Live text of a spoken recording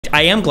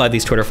I am glad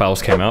these Twitter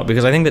files came out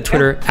because I think that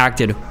Twitter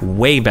acted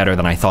way better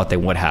than I thought they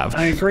would have.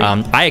 I agree.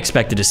 I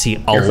expected to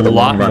see a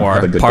lot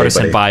more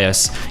partisan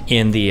bias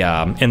in the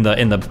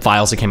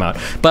files that came out.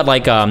 But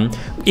like,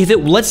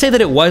 let's say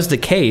that it was the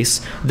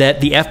case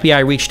that the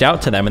FBI reached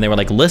out to them and they were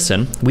like,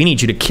 listen, we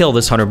need you to kill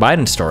this Hunter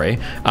Biden story.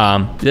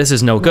 This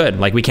is no good.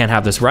 Like, we can't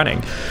have this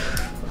running.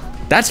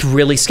 That's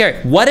really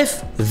scary. What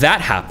if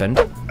that happened?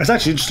 It's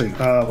actually interesting.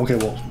 Okay,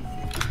 well,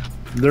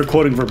 they're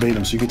quoting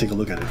verbatim, so you can take a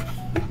look at it.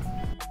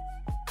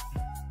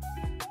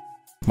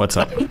 What's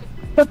up?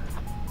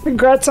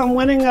 Congrats on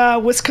winning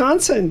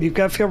Wisconsin. You've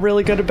got to feel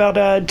really good about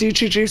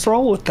DGG's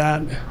role with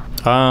that.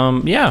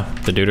 Yeah,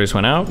 the duders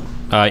went out.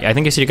 I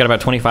think you said you got about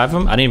 25 of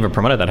them. I didn't even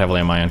promote it that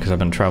heavily on my end because I've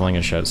been traveling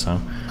and shit,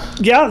 so.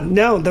 Yeah,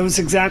 no, that was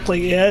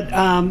exactly it.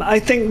 I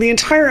think the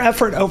entire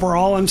effort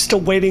overall, I'm still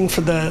waiting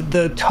for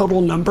the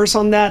total numbers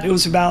on that. It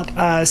was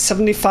about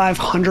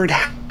 7,500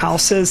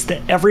 houses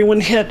that everyone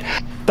hit,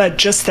 but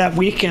just that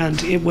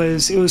weekend, it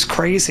was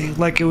crazy.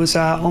 Like, it was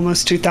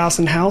almost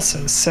 2,000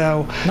 houses.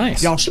 So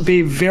nice. Y'all should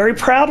be very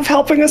proud of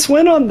helping us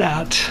win on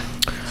that.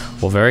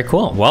 Well, very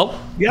cool. Well,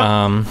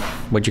 yep.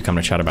 What'd you come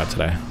to chat about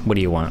today? What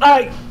do you want?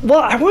 Well,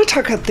 I want to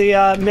talk about the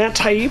Matt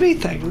Taibbi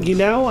thing. You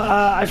know,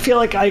 I feel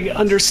like I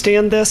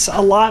understand this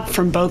a lot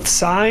from both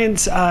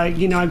sides.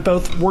 You know, I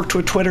both worked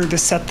with Twitter to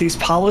set these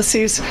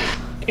policies,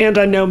 and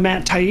I know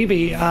Matt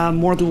Taibbi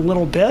more than a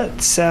little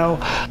bit. So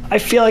I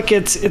feel like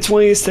it's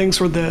one of these things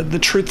where the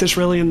truth is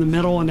really in the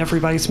middle and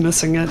everybody's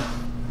missing it.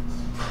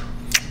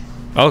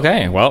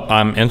 Okay, well,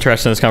 I'm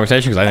interested in this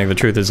conversation because I think the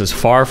truth is as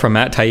far from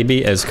Matt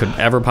Taibbi as could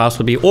ever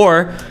possibly be,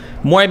 or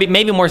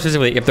maybe more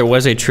specifically, if there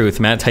was a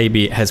truth, Matt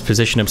Taibbi has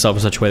positioned himself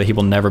in such a way that he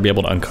will never be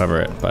able to uncover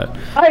it. But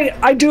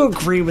I do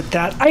agree with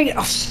that.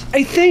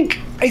 I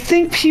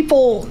think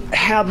people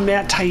have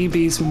Matt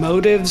Taibbi's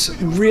motives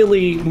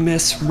really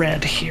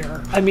misread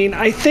here. I mean,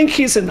 I think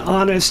he's an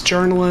honest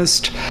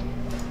journalist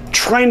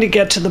trying to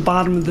get to the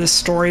bottom of this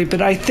story,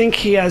 but I think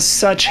he has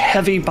such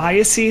heavy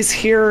biases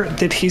here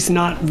that he's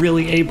not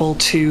really able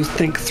to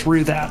think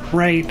through that,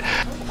 right?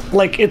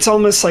 Like, it's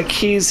almost like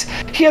he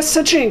has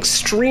such an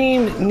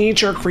extreme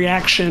knee-jerk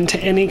reaction to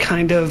any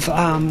kind of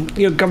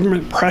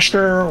government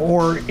pressure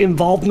or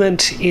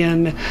involvement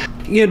in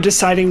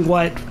deciding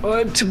what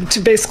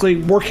to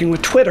basically working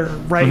with Twitter,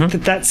 right?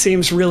 Mm-hmm. That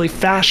seems really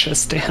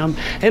fascist to him,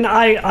 and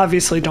I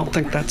obviously don't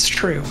think that's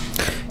true.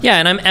 Yeah,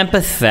 and I'm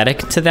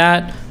empathetic to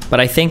that. But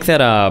I think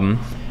that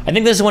I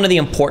think this is one of the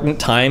important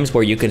times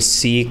where you could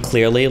see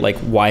clearly like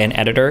why an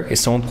editor is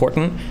so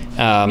important.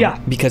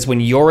 Because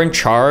when you're in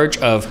charge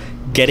of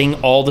getting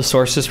all the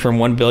sources from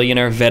one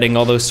billionaire, vetting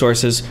all those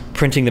sources,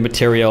 printing the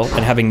material,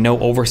 and having no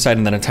oversight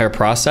in that entire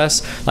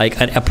process, like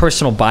a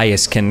personal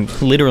bias can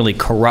literally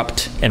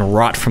corrupt and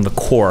rot from the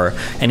core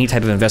any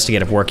type of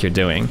investigative work you're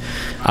doing.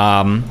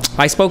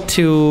 I spoke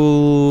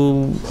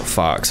to,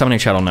 someone in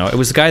chat, I don't know. It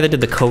was the guy that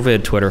did the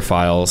COVID Twitter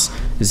files,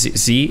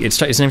 his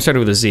name started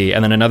with a Z,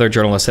 and then another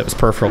journalist that was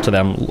peripheral to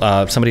them,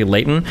 somebody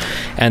Leighton,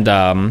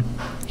 and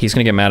he's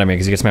gonna get mad at me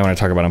because he gets mad when I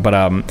talk about him, but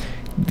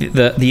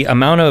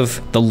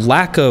the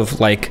lack of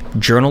like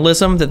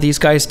journalism that these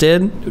guys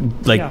did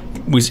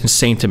was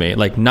insane to me.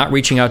 Like, not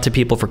reaching out to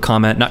people for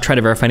comment, not trying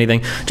to verify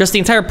anything, just the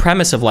entire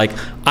premise of like,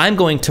 I'm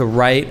going to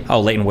write,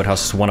 Leighton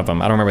Woodhouse is one of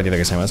them, I don't remember what the other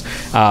guy's name was,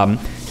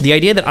 the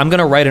idea that I'm going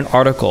to write an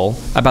article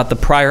about the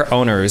prior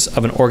owners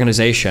of an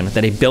organization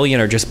that a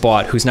billionaire just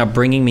bought who's now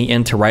bringing me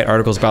in to write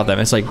articles about them.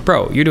 It's like,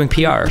 bro, you're doing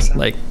PR.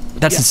 Like,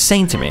 that's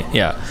insane to me.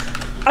 Yeah.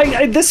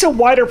 This is a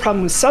wider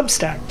problem with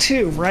Substack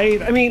too,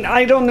 right? I mean,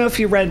 I don't know if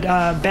you read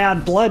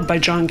Bad Blood by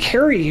John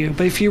Carreyrou,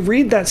 but if you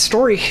read that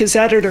story, his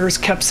editors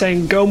kept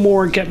saying, go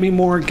more, get me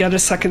more, get a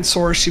second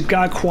source, you've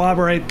got to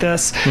corroborate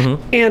this.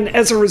 Mm-hmm. And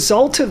as a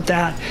result of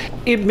that,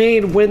 it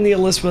made when the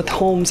Elizabeth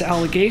Holmes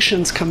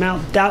allegations come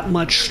out that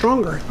much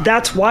stronger.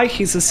 That's why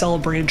he's a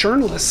celebrated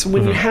journalist.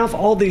 When you have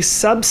all these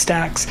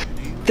Substacks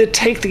that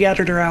take the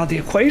editor out of the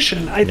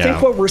equation, I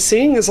think what we're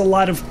seeing is a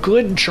lot of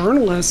good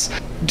journalists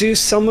do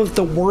some of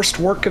the worst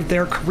work of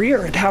their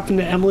career. It happened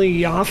to Emily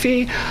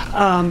Yaffe,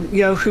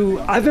 who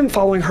I've been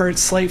following her at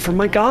Slate for,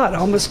 my God,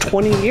 almost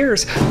 20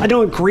 years. I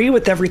don't agree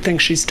with everything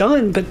she's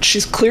done, but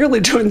she's clearly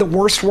doing the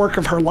worst work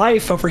of her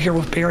life over here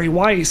with Barry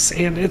Weiss,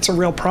 and it's a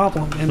real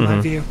problem in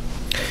my view.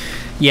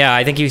 Yeah,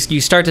 I think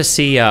you start to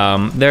see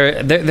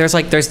there's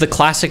the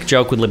classic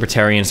joke with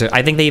libertarians.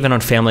 I think they even on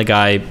Family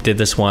Guy did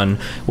this one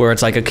where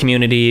it's like a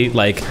community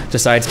like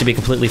decides to be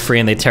completely free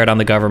and they tear down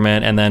the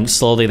government, and then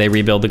slowly they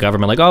rebuild the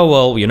government. Like, oh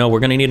well, we're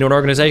going to need an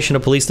organization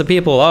to police the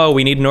people. Oh,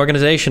 we need an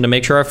organization to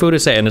make sure our food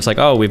is safe. And it's like,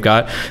 oh, we've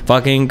got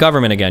fucking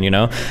government again.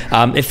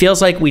 It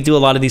feels like we do a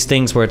lot of these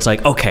things where it's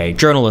like, okay,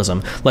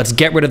 journalism. Let's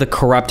get rid of the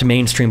corrupt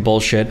mainstream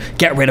bullshit.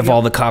 Get rid of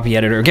all the copy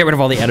editor. Get rid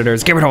of all the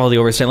editors. Get rid of all the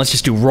oversight. Let's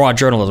just do raw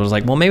journalism. It's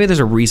like, well, maybe there's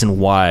a reason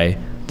why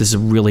this is a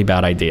really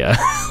bad idea.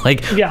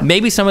 Like,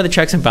 maybe some of the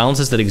checks and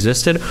balances that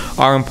existed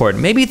are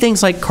important. Maybe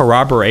things like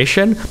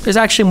corroboration is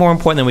actually more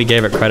important than we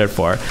gave it credit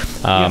for.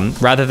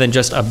 Rather than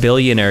just a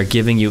billionaire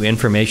giving you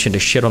information to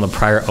shit on the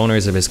prior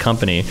owners of his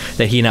company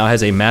that he now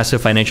has a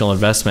massive financial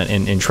investment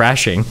in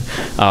trashing,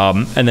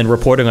 and then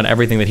reporting on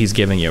everything that he's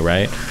giving you,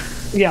 right?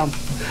 Yeah,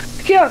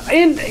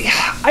 and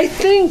I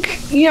think,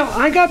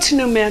 I got to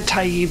know Matt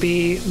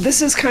Taibbi.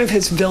 This is kind of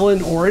his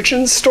villain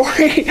origin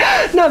story.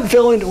 Not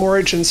villain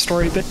origin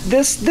story, but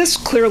this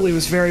clearly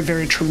was very,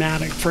 very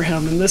traumatic for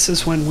him, and this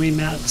is when we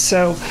met.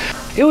 So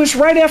it was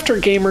right after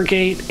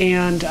Gamergate,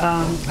 and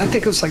I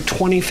think it was like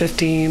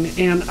 2015,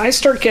 and I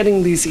start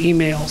getting these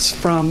emails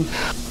from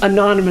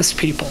anonymous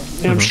people,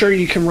 and I'm sure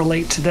you can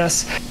relate to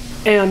this.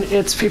 And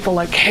it's people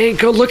like, hey,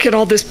 go look at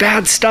all this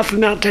bad stuff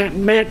about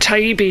Matt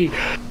Taibbi.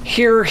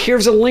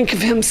 Here's a link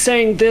of him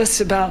saying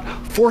this about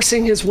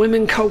forcing his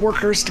women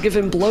coworkers to give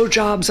him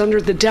blowjobs under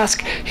the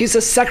desk. He's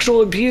a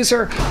sexual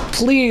abuser.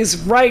 Please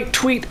write,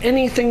 tweet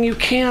anything you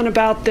can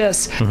about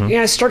this. And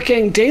I start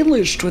getting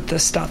deluged with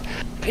this stuff.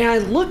 And I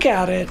look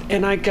at it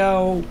and I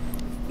go,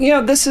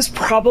 this is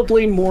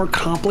probably more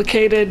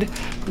complicated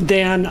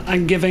than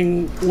I'm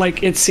giving,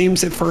 like, it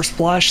seems at first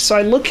blush. So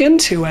I look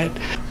into it,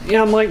 and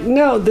I'm like,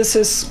 no, this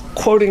is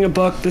quoting a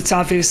book that's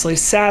obviously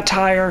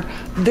satire.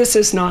 This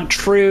is not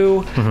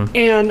true.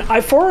 And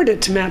I forward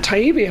it to Matt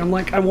Taibbi. I'm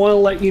like, I want to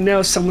let you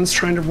know someone's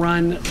trying to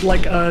run,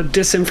 like, a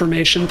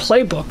disinformation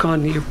playbook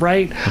on you,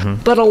 right?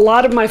 But a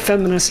lot of my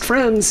feminist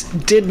friends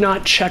did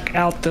not check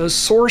out those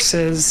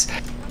sources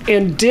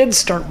and did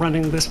start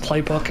running this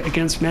playbook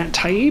against Matt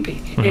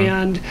Taibbi.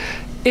 And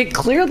it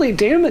clearly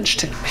damaged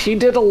him. He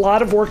did a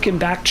lot of work in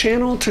back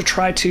channel to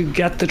try to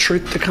get the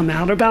truth to come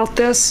out about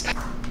this.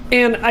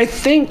 And I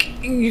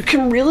think you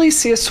can really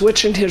see a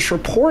switch in his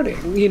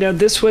reporting.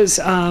 This was,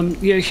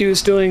 he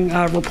was doing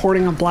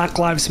reporting on Black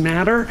Lives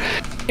Matter.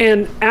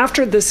 And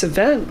after this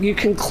event, you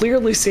can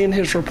clearly see in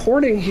his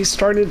reporting, he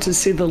started to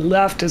see the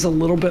left as a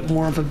little bit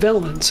more of a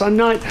villain. So I'm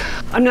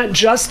not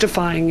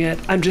justifying it.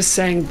 I'm just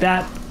saying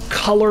that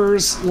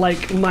colors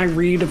like my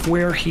read of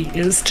where he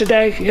is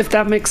today, if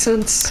that makes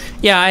sense.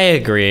 Yeah, I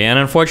agree. And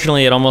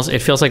unfortunately, it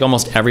feels like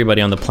almost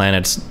everybody on the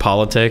planet's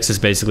politics is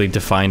basically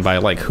defined by,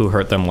 like, who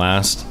hurt them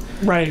last.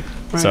 Right.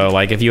 So,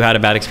 like, if you had a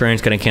bad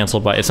experience getting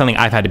canceled, but it's something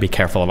I've had to be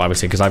careful of,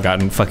 obviously, because I've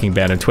gotten fucking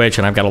banned on Twitch,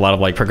 and I've got a lot of,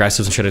 like,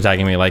 progressives and shit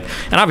attacking me, like,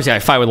 and obviously I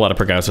fight with a lot of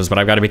progressives, but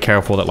I've got to be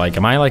careful that, like,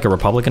 am I, like, a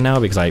Republican now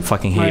because I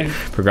fucking hate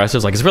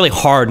progressives? Like, it's really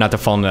hard not to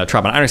fall into that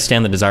trap, and I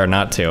understand the desire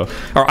not to,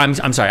 or I'm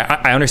sorry,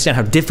 I understand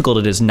how difficult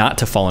it is not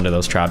to fall into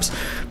those traps,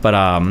 but,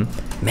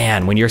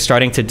 man, when you're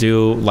starting to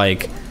do,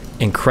 like,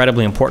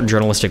 incredibly important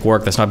journalistic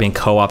work that's not being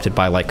co-opted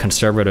by, like,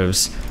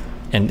 conservatives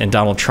and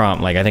Donald Trump,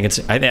 like, I think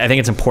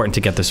it's important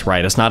to get this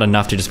right. It's not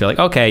enough to just be like,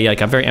 okay,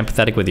 like, I'm very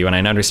empathetic with you and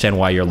I understand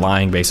why you're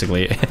lying,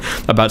 basically,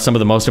 about some of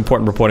the most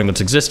important reporting that's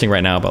existing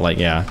right now, but, like,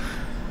 yeah.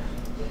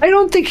 I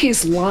don't think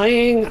he's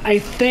lying. I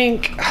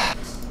think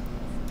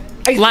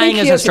lying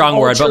is a strong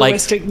word, but,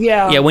 like,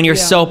 when you're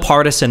yeah. so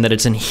partisan that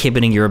it's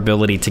inhibiting your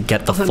ability to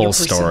get the 100%. Full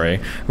story,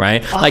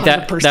 right? 100%. Like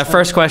that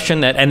first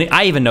question and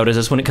I even noticed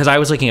this because I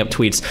was looking up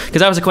tweets, because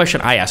that was a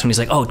question I asked when he's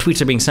like, oh,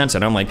 tweets are being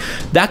censored. I'm like,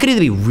 that could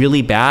either be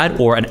really bad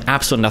or an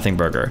absolute nothing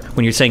burger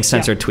when you're saying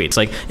censored tweets.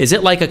 Like, is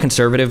it like a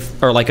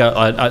conservative or like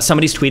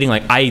somebody's tweeting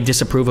like, I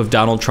disapprove of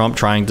Donald Trump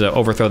trying to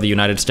overthrow the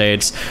United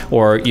States,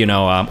 or,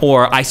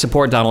 or I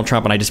support Donald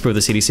Trump and I disapprove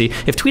of the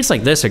CDC. If tweets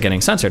like this are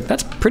getting censored,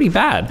 that's pretty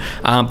bad.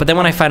 But then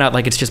when I find out,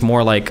 like, it's just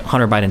more like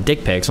Hunter Biden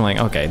dick pics, I'm like,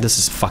 okay, this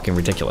is fucking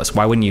ridiculous.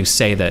 Why wouldn't you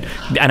say that?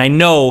 And I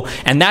know,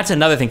 and that's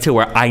another thing too,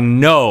 where I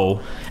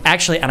know,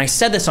 actually, and I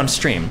said this on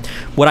stream,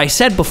 what I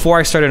said before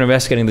I started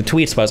investigating the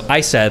tweets was, I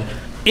said,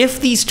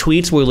 if these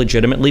tweets were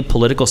legitimately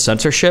political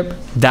censorship,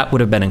 that would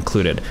have been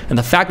included. And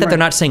the fact that they're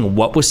not saying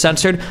what was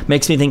censored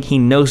makes me think he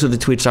knows who the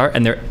tweets are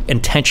and they're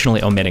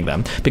intentionally omitting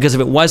them. Because if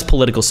it was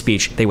political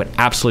speech, they would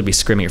absolutely be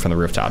screaming it from the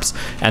rooftops.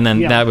 And then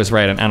that was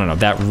right, and I don't know,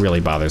 that really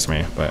bothers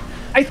me. But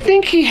I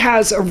think he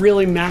has a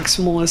really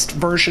maximalist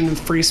version of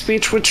free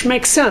speech, which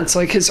makes sense.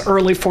 Like, his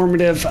early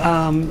formative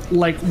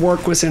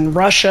work was in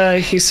Russia.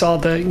 He saw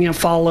the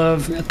fall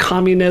of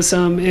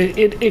communism.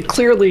 It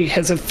clearly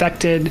has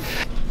affected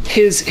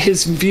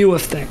his view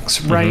of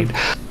things, right?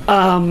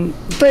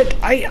 But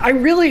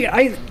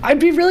I'd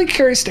be really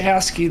curious to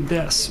ask you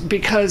this,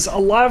 because a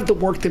lot of the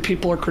work that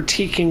people are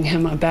critiquing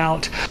him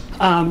about,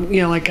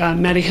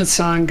 Mehdi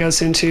Hassan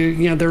goes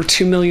into, there are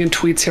 2 million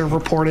tweets here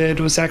reported.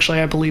 It was actually,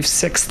 I believe,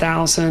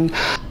 6,000.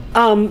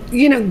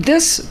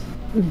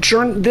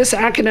 This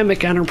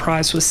academic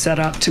enterprise was set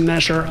up to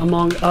measure,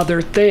 among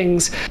other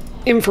things,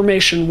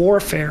 information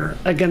warfare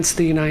against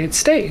the United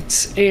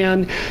States.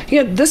 And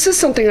this is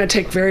something I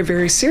take very,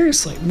 very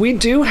seriously. We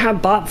do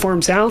have bot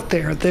farms out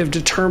there that have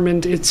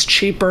determined it's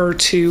cheaper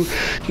to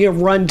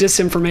run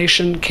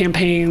disinformation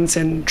campaigns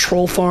and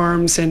troll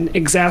farms and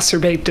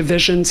exacerbate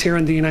divisions here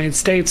in the United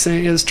States than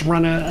it is to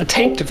run a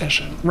tank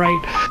division, right?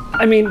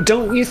 I mean,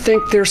 don't you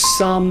think there's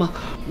some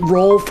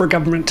role for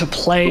government to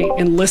play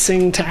in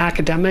listening to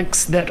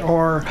academics that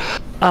are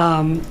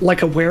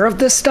like aware of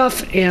this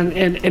stuff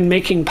and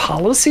making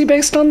policy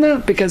based on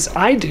that? Because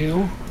I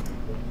do.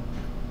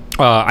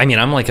 I mean,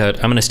 I'm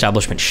an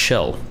establishment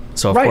shill.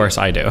 So of course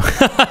I do.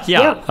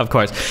 yeah, of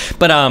course.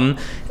 But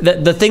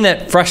the thing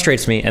that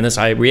frustrates me, and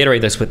I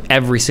reiterate this with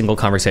every single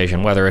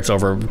conversation, whether it's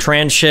over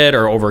trans shit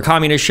or over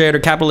communist shit or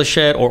capitalist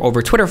shit or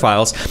over Twitter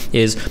files,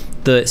 is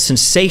the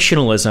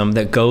sensationalism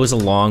that goes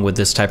along with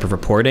this type of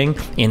reporting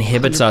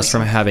inhibits 100%. Us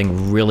from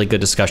having really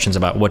good discussions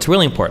about what's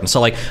really important. So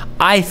like,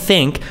 I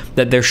think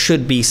that there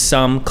should be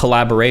some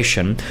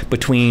collaboration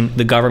between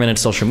the government and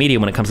social media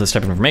when it comes to this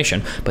type of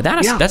information. But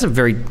that's a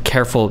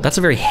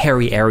very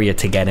hairy area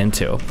to get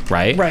into,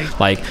 right? Right.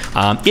 Like,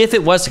 if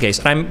it was the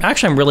case, and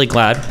I'm really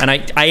glad, and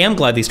I am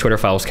glad these Twitter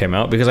files came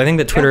out, because I think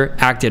that Twitter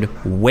acted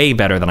way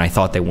better than I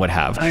thought they would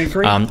have. I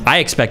agree. I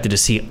expected to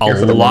see a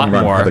lot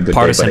more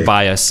partisan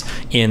bias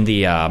in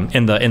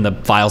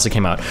the files that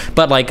came out.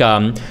 But like,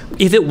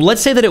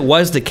 let's say that it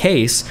was the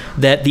case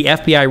that the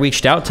FBI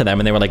reached out to them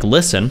and they were like,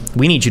 listen,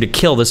 we need you to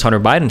kill this Hunter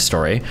Biden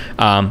story.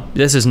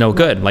 This is no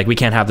good. Like, we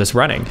can't have this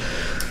running.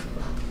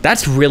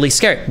 That's really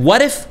scary.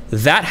 What if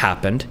that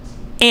happened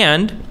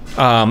and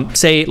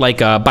say like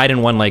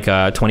Biden won like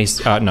not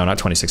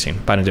 2016.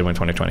 Biden did win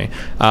 2020.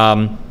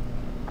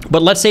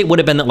 But let's say it would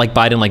have been that like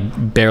Biden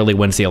like barely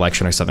wins the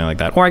election or something like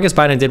that. Or I guess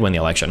Biden did win the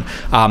election.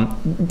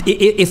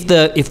 If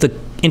the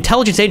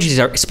intelligence agencies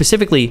are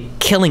specifically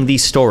killing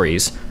these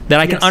stories, then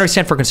I can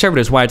understand for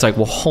conservatives why it's like,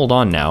 well, hold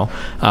on now.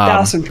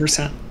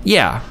 1,000%.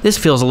 Yeah, this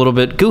feels a little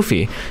bit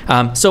goofy.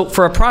 So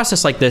for a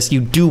process like this,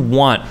 you do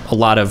want a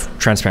lot of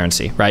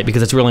transparency, right?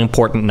 Because it's really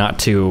important not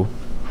to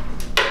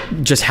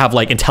just have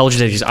like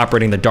intelligence agencies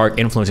operating in the dark,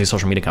 influencing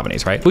social media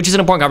companies, right? Which is an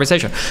important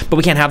conversation, but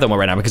we can't have that one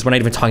right now because we're not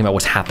even talking about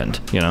what's happened,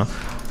 you know?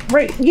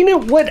 Right. You know,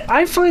 what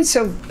I find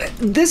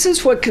this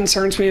is what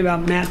concerns me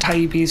about Matt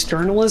Taibbi's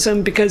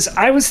journalism, because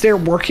I was there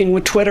working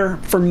with Twitter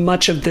for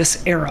much of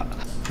this era.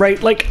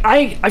 Right? Like,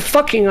 I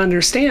fucking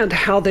understand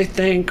how they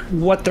think,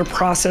 what their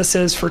process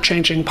is for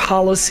changing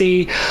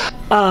policy.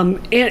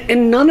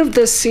 And none of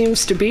this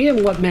seems to be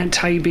in what Matt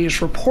Taibbi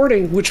is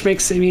reporting, which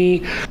makes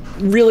me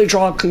really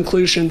draw a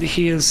conclusion that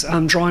he is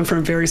drawing from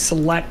a very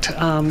select,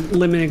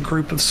 limited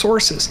group of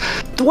sources.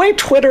 The way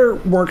Twitter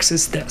works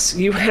is this.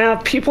 You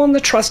have people in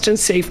the trust and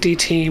safety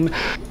team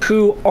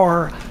who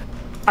are...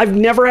 I've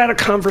never had a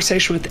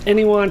conversation with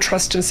anyone on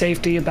trust and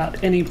safety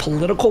about any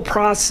political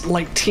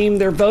team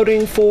they're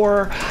voting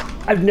for.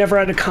 I've never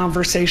had a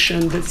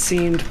conversation that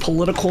seemed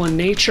political in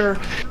nature.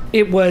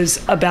 It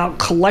was about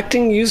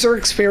collecting user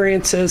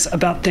experiences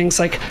about things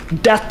like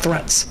death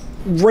threats,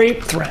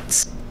 rape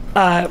threats,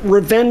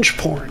 revenge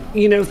porn,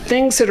 you know,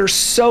 things that are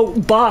so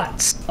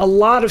bots, a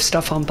lot of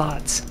stuff on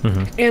bots.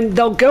 Mm-hmm. And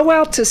they'll go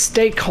out to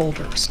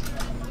stakeholders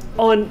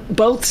on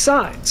both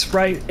sides,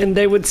 right? And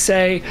they would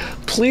say,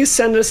 please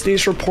send us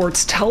these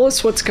reports, tell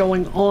us what's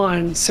going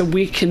on so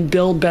we can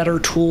build better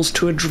tools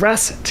to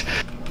address it.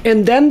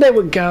 And then they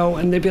would go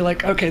and they'd be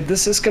like, okay,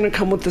 this is going to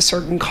come with a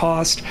certain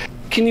cost.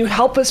 Can you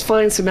help us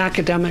find some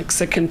academics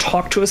that can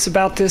talk to us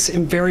about this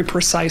in very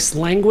precise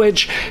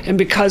language? And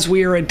because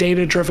we are a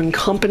data-driven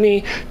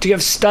company, do you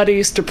have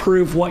studies to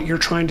prove what you're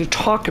trying to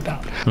talk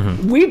about?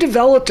 Mm-hmm. We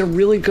developed a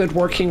really good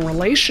working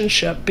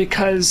relationship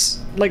because,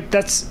 like,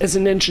 that's, as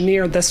an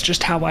engineer, that's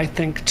just how I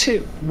think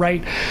too,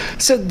 right?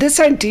 So this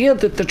idea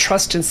that the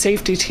trust and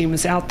safety team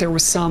is out there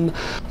with some,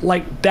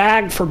 like,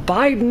 bag for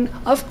Biden,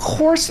 of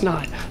course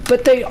not.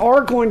 But they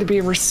are going to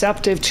be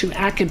receptive to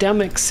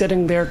academics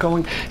sitting there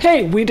going,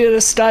 hey, we did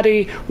a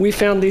study, we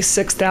found these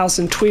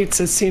 6,000 tweets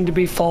that seem to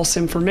be false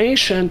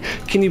information.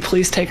 Can you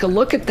please take a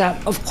look at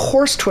that? Of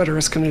course Twitter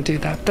is going to do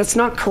that. That's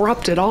not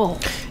corrupt at all.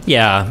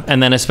 Yeah,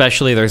 and then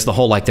especially there's the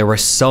whole, like, there were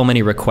so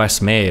many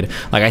requests made.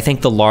 Like, I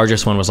think the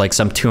largest one was like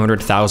some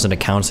 200,000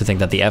 accounts, I think,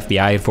 that the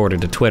FBI had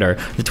forwarded to Twitter.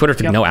 The Twitter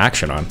took no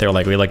action on. They were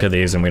like, we looked at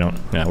these and we don't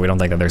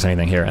think that there's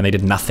anything here, and they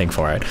did nothing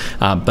for it.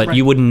 But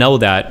you wouldn't know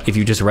that if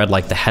you just read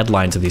like the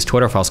headlines of these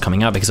Twitter files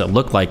coming out, because it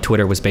looked like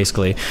Twitter was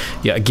basically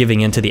giving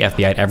in to the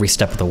FBI at every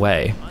step of the way.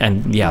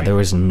 And there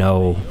was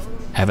no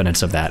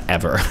evidence of that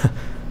ever.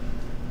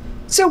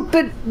 So,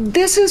 but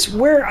this is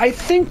where I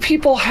think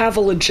people have a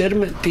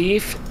legitimate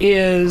beef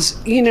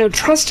is, you know,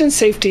 trust and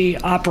safety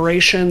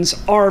operations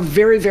are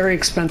very, very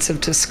expensive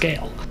to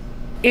scale.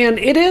 And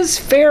it is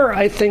fair,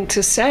 I think,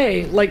 to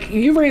say, like,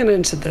 you ran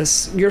into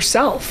this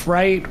yourself,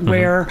 right? Mm-hmm.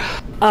 Where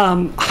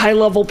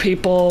high-level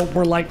people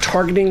were, like,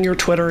 targeting your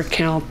Twitter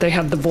account. They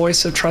have the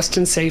voice of trust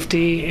and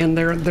safety, and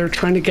they're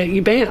trying to get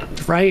you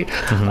banned, right?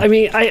 Mm-hmm. I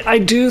mean, I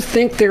do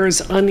think there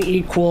is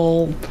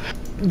unequal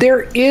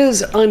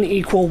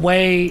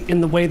way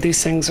in the way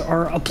these things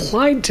are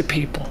applied to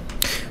people.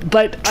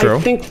 But true. I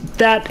think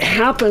that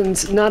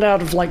happens not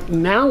out of, like,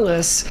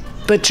 malice,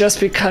 but just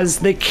because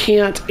they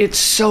can't, it's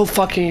so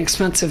fucking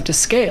expensive to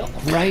scale,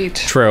 right?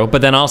 True,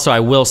 but then also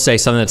I will say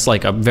something that's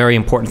like a very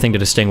important thing to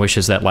distinguish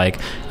is that like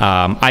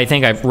I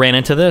think I've ran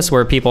into this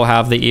where people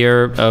have the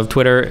ear of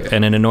Twitter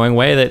in an annoying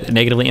way that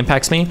negatively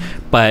impacts me,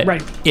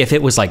 but if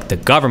it was like the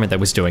government that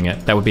was doing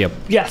it, that would be a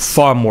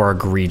far more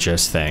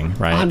egregious thing,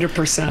 right?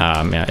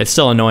 100%. Yeah, it's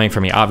still annoying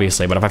for me,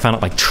 obviously, but if I found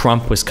out like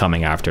Trump was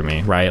coming after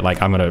me, right? Like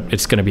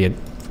it's gonna be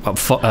a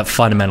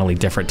fundamentally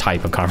different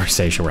type of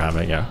conversation we're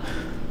having, yeah.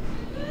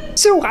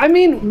 So, I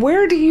mean,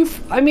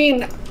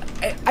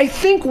 I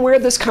think where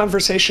this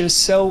conversation is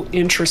so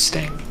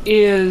interesting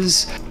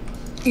is,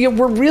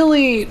 we're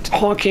really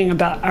talking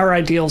about our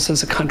ideals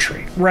as a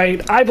country,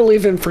 right? I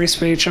believe in free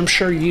speech. I'm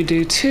sure you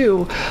do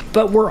too.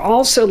 But we're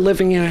also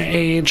living in an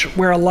age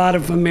where a lot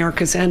of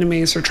America's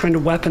enemies are trying to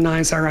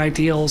weaponize our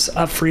ideals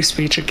of free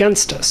speech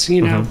against us.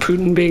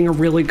 Putin being a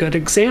really good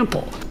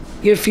example.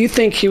 If you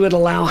think he would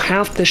allow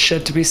half the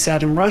shit to be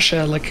said in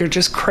Russia, like, you're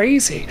just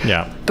crazy.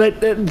 Yeah. But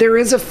there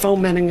is a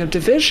fomenting of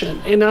division.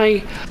 And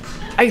I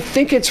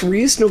think it's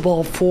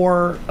reasonable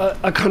for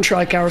a country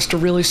like ours to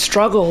really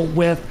struggle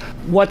with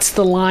what's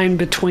the line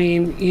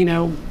between,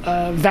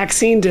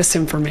 vaccine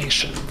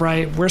disinformation,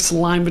 right? Where's the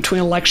line between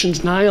election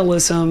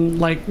denialism,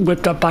 like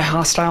whipped up by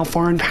hostile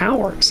foreign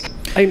powers?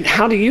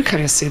 How do you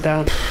kind of see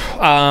that?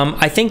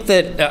 I think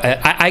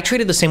that I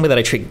treat it the same way that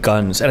I treat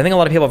guns. And I think a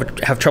lot of people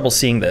have trouble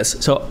seeing this.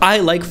 So I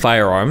like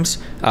firearms.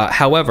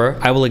 However,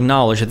 I will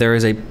acknowledge that there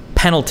is a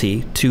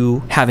penalty to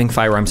having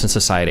firearms in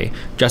society.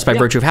 Just by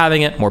virtue of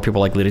having it, more people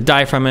are likely to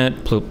die from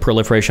it.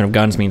 Proliferation of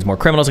guns means more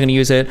criminals are going to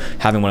use it.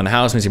 Having one in the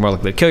house means you're more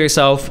likely to kill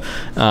yourself,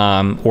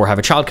 or have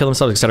a child kill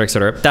themselves, et cetera, et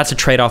cetera. That's a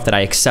trade-off that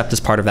I accept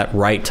as part of that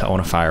right to own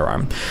a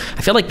firearm.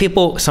 I feel like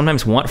people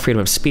sometimes want freedom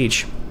of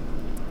speech,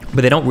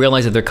 but they don't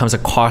realize that there comes a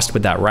cost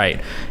with that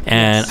right.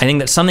 And I think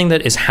that something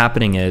that is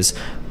happening is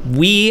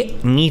we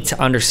need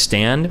to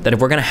understand that if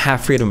we're going to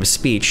have freedom of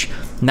speech,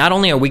 not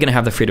only are we going to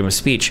have the freedom of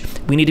speech,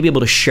 we need to be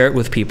able to share it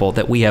with people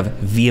that we have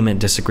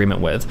vehement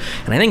disagreement with.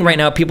 And I think right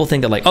now people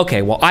think that like,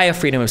 okay, well, I have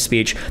freedom of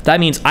speech. That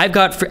means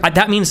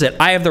that means that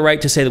I have the right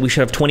to say that we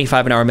should have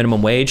 25 an hour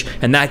minimum wage,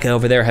 and that guy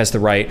over there has the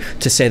right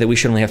to say that we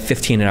should only have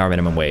 15 an hour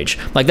minimum wage.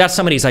 Like, that's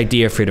somebody's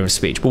idea of freedom of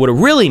speech. But what it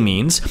really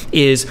means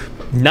is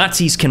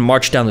Nazis can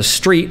march down the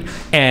street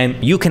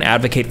and you can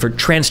advocate for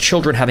trans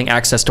children having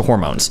access to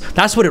hormones.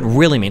 That's what it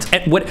really means.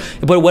 And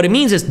what it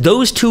means is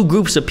those two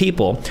groups of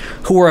people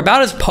who are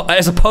about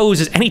as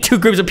opposed as any two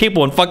groups of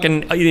people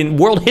in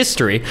world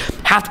history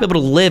have to be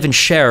able to live and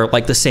share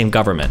like the same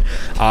government.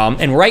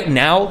 And right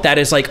now, that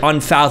is like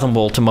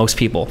unfathomable to most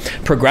people.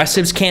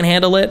 Progressives can't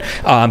handle it.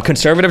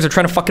 Conservatives are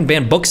trying to fucking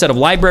ban books out of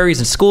libraries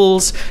and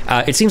schools.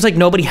 It seems like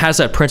nobody has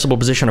that principled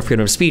position of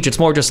freedom of speech. It's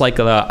more just like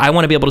I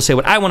want to be able to say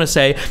what I want to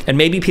say, and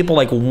maybe people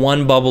like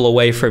one bubble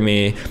away from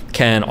me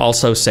can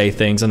also say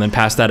things, and then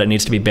past that it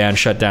needs to be banned,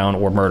 shut down,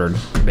 or murdered,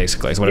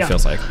 basically, is what it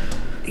feels like.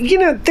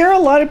 There are a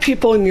lot of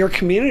people in your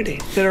community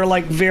that are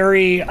like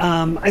very,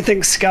 I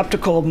think,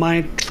 skeptical of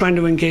my trying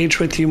to engage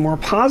with you more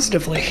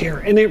positively here.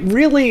 And it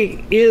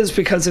really is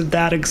because of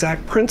that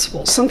exact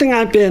principle. Something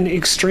I've been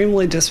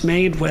extremely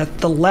dismayed with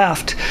the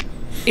left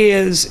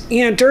is,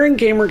 during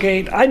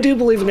Gamergate, I do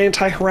believe in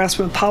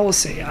anti-harassment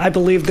policy. I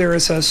believe there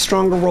is a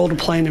stronger role to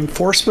play in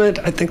enforcement.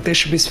 I think they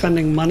should be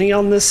spending money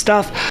on this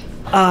stuff.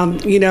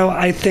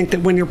 I think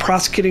that when you're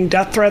prosecuting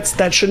death threats,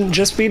 that shouldn't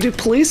just be to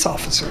police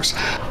officers.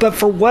 But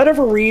for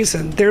whatever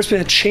reason, there's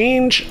been a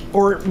change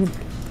or an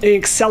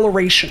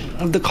acceleration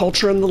of the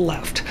culture on the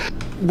left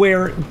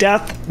where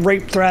death,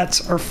 rape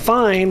threats are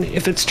fine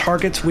if it's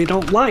targets we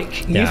don't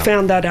like. You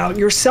found that out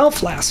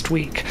yourself last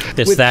week.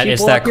 It's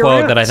that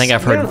quote that I think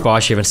I've heard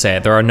Bosch even say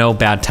it. There are no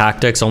bad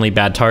tactics, only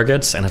bad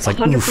targets. And it's like,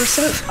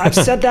 100%. I've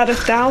said that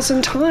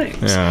 1,000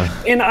 times.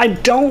 Yeah. And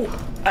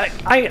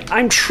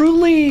I'm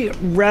truly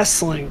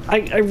wrestling.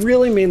 I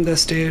really mean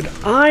this, dude.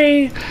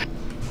 I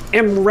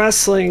am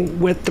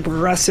wrestling with the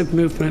progressive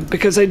movement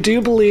because I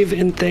do believe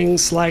in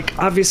things like,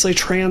 obviously,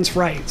 trans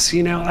rights.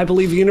 I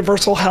believe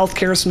universal health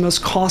care is the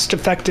most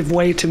cost-effective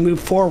way to move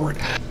forward.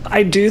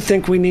 I do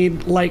think we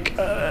need,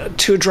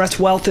 to address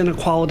wealth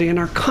inequality in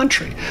our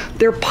country.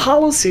 There are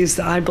policies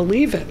that I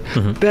believe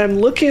in, but I'm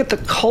looking at the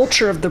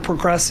culture of the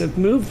progressive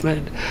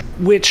movement,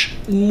 which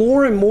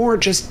more and more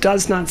just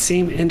does not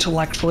seem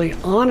intellectually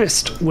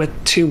honest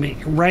to me,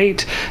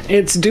 right?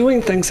 It's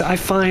doing things that I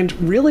find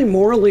really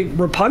morally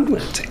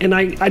repugnant, and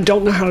I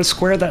don't know how to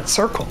square that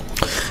circle.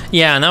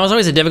 Yeah, and that was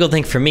always a difficult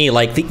thing for me.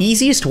 Like, the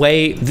easiest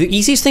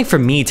thing for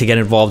me to get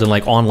involved in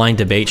like online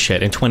debate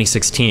shit in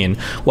 2016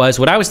 was,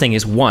 what I was thinking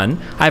is, one,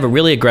 I have a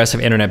really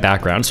aggressive internet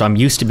background, so I'm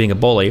used to being a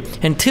bully,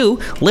 and two,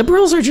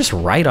 liberals are just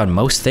right on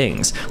most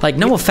things. Like,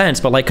 no offense,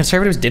 but like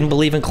conservatives didn't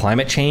believe in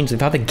climate change. They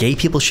thought that gay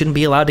people shouldn't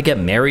be allowed to get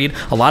married.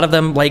 A lot of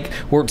them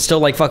were still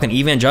like fucking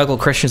evangelical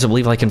Christians who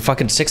believe like in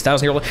fucking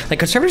 6,000 year old. Like,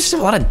 conservatives just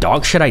have a lot of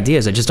dog shit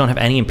ideas that just don't have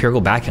any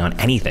empirical backing on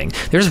anything.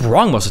 They're just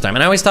wrong most of the time.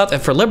 And I always thought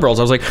that for liberals,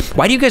 I was like,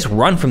 why do you guys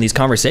run from these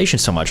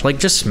conversations so much. Like,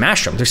 just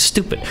smash them. They're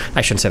stupid.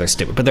 I shouldn't say they're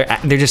stupid, but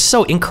they're just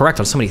so incorrect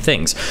on so many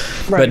things.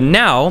 Right. But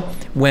now,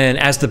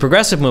 as the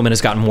progressive movement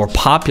has gotten more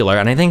popular,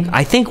 and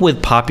I think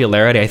with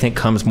popularity, I think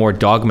comes more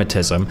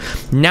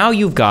dogmatism. Now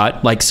you've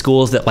got like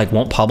schools that like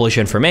won't publish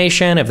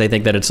information if they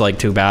think that it's like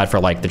too bad for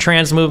like the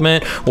trans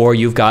movement, or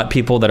you've got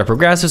people that are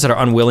progressives that are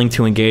unwilling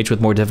to engage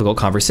with more difficult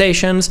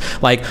conversations.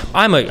 Like,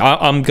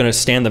 I'm gonna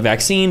stand the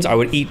vaccines. I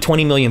would eat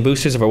 20 million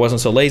boosters if I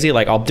wasn't so lazy.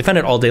 Like, I'll defend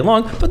it all day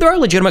long. But there are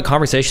legitimate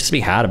conversations to be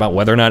had about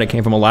whether or not it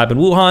came from a lab in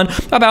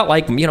Wuhan, about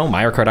like, you know,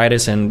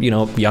 myocarditis and, you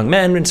know, young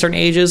men in certain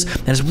ages.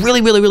 And it's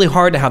really, really, really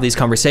hard to have these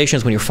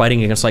conversations when you're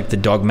fighting against like the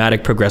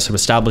dogmatic progressive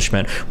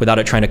establishment without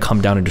it trying to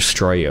come down and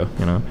destroy you,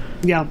 you know?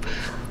 Yeah.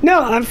 No,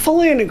 I'm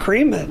fully in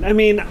agreement. I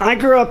mean, I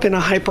grew up in a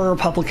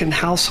hyper-Republican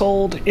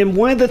household, and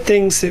one of the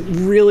things that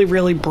really,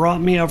 really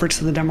brought me over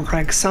to the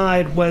Democratic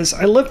side was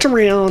I looked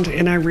around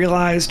and I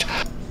realized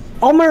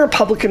all my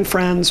Republican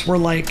friends were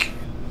like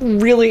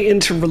really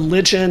into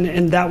religion,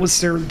 and that was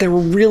they were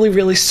really,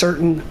 really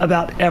certain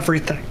about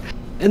everything.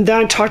 And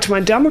then I talked to my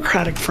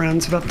Democratic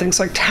friends about things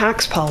like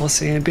tax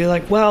policy and be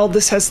like, well,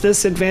 this has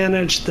this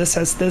advantage, this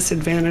has this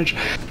advantage.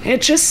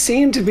 It just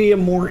seemed to be a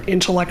more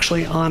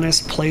intellectually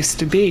honest place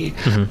to be.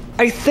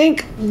 I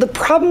think the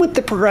problem with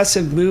the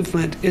progressive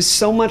movement is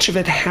so much of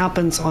it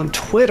happens on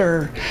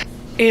Twitter,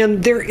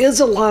 and there is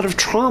a lot of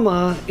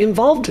trauma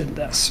involved in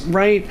this,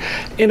 right?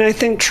 And I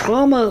think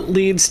trauma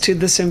leads to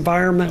this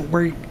environment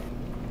where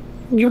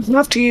you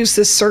have to use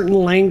this certain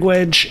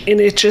language, and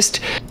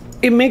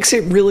it makes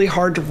it really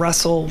hard to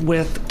wrestle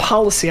with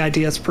policy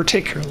ideas,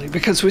 particularly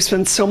because we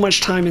spend so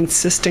much time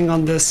insisting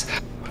on this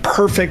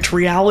perfect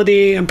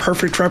reality and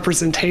perfect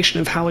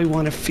representation of how we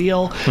want to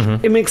feel.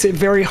 It makes it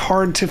very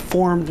hard to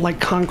form like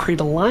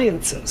concrete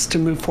alliances to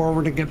move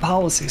forward and get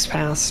policies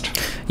passed.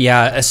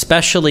 Yeah,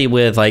 especially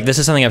with like, this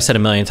is something I've said a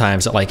million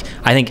times, that like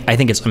I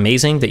think it's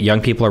amazing that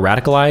young people are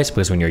radicalized,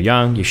 because when you're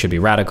young you should be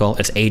radical.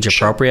 It's age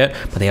appropriate,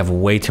 but they have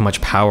way too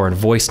much power and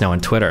voice now on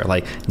Twitter.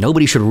 Like,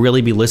 nobody should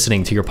really be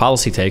listening to your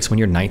policy takes when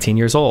you're 19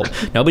 years old.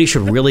 Nobody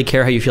should really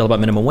care how you feel about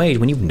minimum wage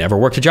when you've never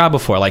worked a job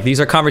before. Like, these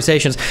are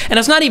conversations, and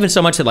it's not even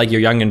so much that like you're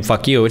young and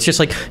fuck you. It's just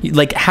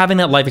like having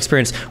that life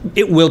experience,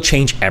 it will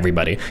change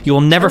everybody. You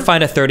will never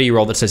find a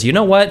 30-year-old that says, you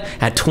know what,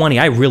 at 20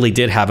 I really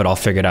did have it all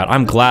figured out.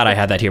 I'm glad I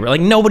had that here. Like,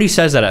 nobody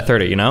says that at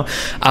 30, you know?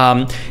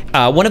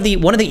 One of the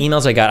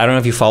emails I got, I don't know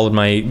if you followed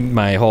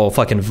my whole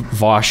fucking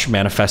Vosh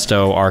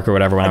manifesto arc or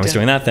whatever when I was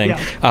doing that thing.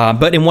 Yeah.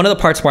 But in one of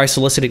the parts where I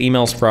solicited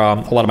emails from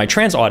a lot of my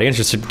trans audience,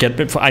 just to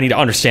get, I need to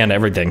understand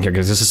everything here,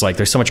 because this is like,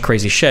 there's so much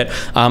crazy shit.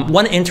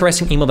 One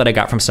interesting email that I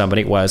got from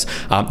somebody was,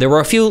 there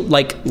were a few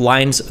like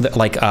lines, that,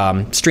 like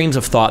streams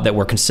of thought that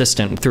were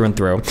consistent through and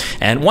through.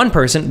 And one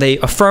person, they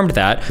affirmed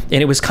that,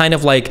 and it was kind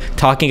of like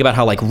talking about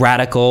how like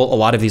radical a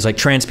lot of these like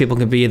trans people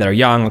can be that are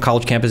young on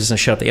college campuses and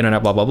shut up the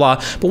internet, blah, blah,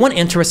 blah. But one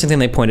interesting thing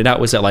they pointed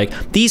out was that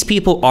like, these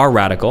people are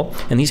radical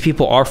and these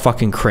people are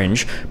fucking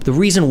cringe. But the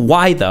reason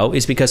why though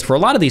is because for a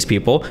lot of these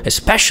people,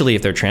 especially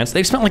if they're trans,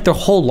 they've spent like their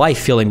whole life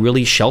feeling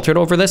really sheltered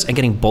over this and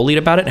getting bullied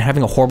about it and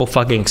having a horrible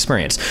fucking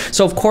experience.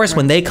 So of course,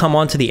 when they come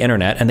onto the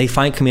internet and they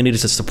find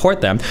communities that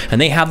support them,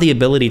 and they have the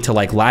ability to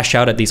like lash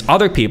out at these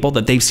other people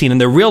that they've seen in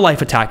their real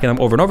life attacking them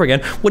over and over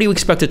again, what do you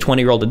expect a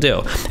 20-year-old to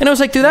do? And I was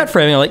like, through that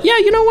framing, I'm like, yeah,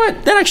 you know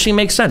what? That actually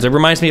makes sense. It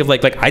reminds me of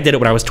like I did it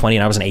when I was 20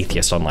 and I was an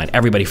atheist online.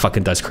 Everybody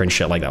fucking does cringe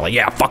shit like that. Like,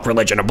 yeah, fuck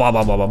religion and blah,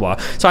 blah, blah, blah, blah.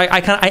 So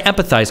I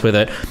empathize with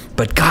it,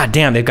 but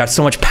goddamn, they've got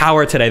so much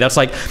power today. That's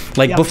like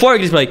before I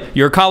could just be like,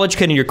 you're a college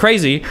kid and you're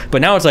crazy,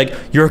 but now it's like,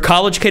 you're a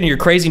college kid and you're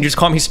crazy and you just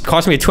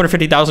cost me a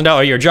 $250,000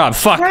 a year job.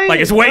 Fuck, right, like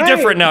it's way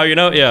different now, you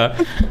know?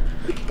 Yeah.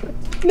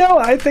 No,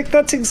 I think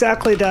that's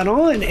exactly dead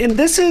on. And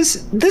this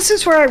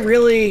is where I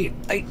really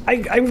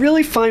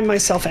find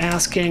myself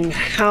asking,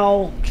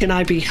 how can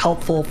I be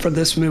helpful for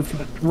this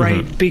movement,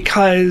 right?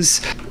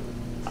 Because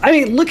I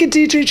mean, look at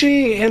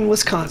DGG in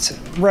Wisconsin,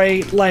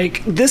 right?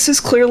 Like, this is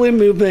clearly a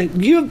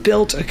movement. You have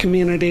built a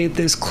community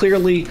that is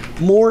clearly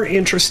more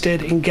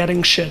interested in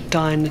getting shit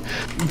done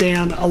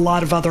than a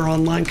lot of other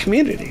online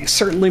communities.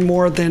 Certainly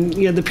more than,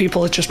 you know, the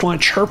people that just want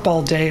to chirp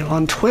all day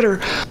on Twitter.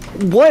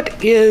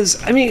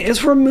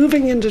 As we're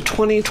moving into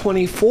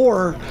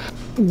 2024,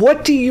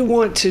 what do you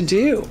want to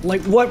do?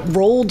 Like, what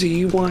role do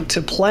you want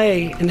to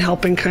play in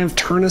helping kind of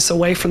turn us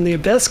away from the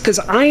abyss? Because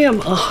I am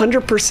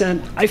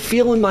 100%, I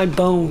feel in my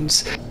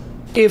bones,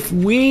 if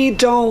we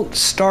don't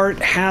start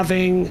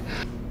having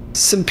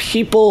some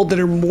people that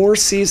are more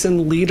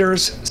seasoned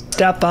leaders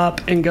step up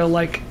and go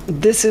like,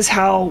 this is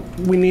how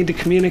we need to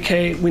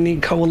communicate. We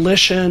need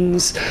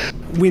coalitions.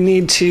 We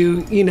need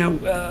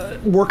to,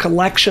 work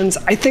elections.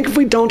 I think if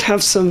we don't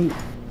have some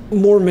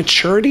more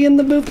maturity in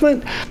the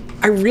movement,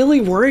 I really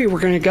worry we're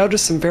going to go to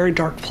some very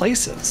dark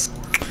places.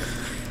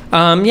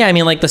 Yeah, I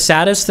mean, like, the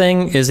saddest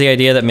thing is the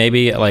idea that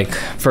maybe, like,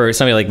 for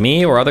somebody like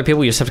me or other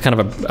people, you just have to kind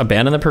of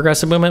abandon the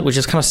progressive movement, which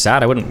is kind of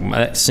sad.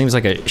 It seems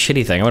like a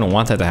shitty thing. I wouldn't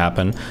want that to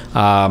happen.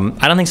 I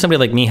don't think somebody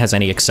like me has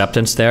any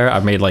acceptance there.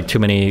 I've made, like, too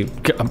many,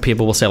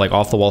 people will say, like,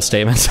 off-the-wall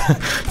statements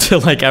to,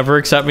 like, ever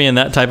accept me in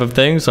that type of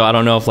thing. So I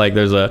don't know if, like,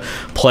 there's a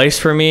place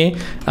for me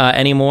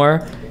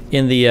anymore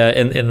in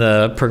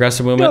the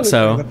progressive movement.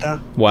 So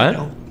what?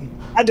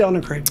 I don't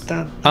agree with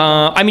that.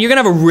 I mean, you're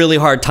gonna have a really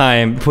hard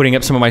time putting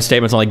up some of my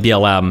statements on like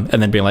BLM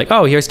and then being like,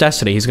 oh, here's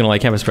Destiny. He's gonna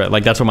like campus spread.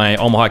 Like that's what my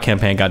Omaha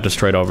campaign got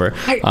destroyed over.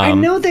 I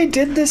know they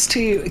did this to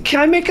you. Can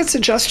I make a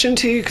suggestion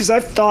to you? Because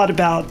I've thought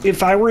about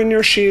if I were in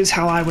your shoes,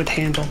 how I would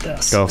handle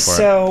this. Go for it.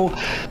 So,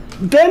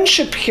 Ben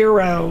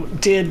Shapiro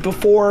did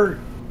before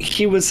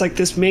he was like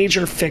this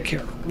major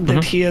figure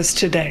that he is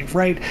today,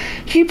 right?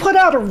 He put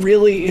out a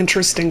really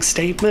interesting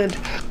statement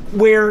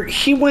where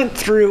he went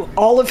through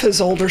all of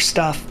his older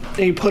stuff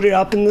and he put it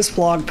up in this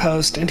blog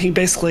post and he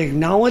basically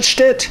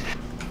acknowledged it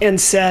and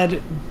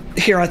said,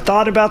 here, I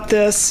thought about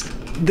this.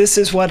 This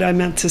is what I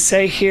meant to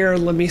say here.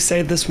 Let me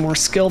say this more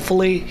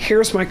skillfully.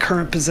 Here's my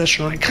current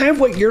position on it. Kind of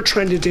what you're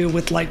trying to do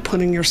with like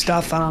putting your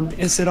stuff on.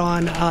 Is it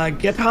on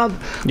GitHub?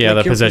 Yeah,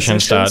 like the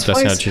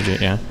positions.GG,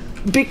 yeah.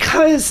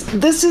 Because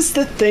this is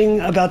the thing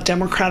about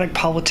Democratic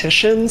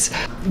politicians.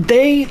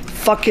 They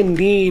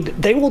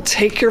will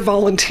take your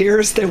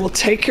volunteers, they will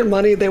take your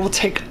money, they will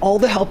take all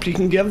the help you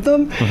can give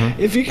them.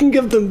 If you can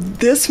give them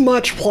this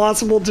much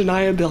plausible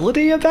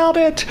deniability about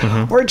it,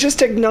 or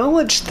just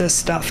acknowledge this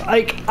stuff.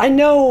 I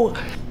know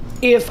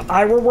if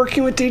I were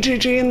working with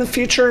DGG in the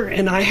future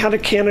and I had a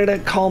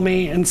candidate call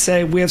me and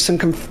say, we have some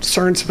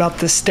concerns about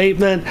this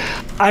statement,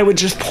 I would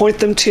just point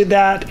them to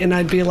that and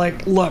I'd be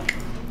like, look,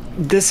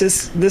 this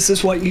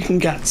is what you can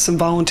get. Some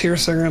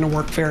volunteers are going to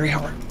work very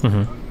hard.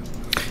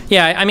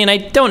 Yeah, I mean, I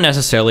don't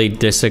necessarily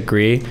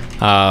disagree.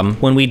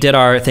 When we did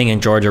our thing in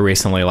Georgia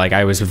recently, like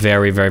I was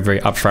very, very, very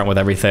upfront with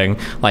everything.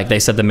 Like they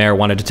said the mayor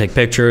wanted to take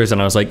pictures,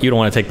 and I was like, you don't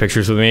want to take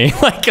pictures with me.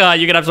 Like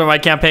you can have some of my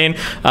campaign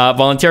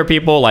volunteer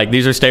people. Like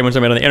these are statements I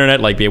made on the internet.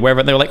 Like be aware of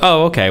it. And they were like,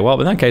 oh, okay. Well,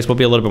 in that case, we'll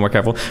be a little bit more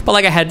careful. But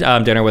like I had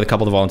dinner with a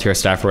couple of the volunteer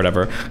staff or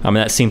whatever, and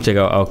that seemed to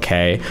go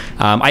okay.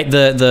 I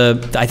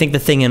think the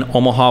thing in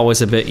Omaha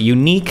was a bit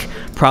unique,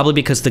 probably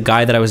because the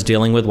guy that I was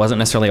dealing with wasn't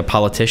necessarily a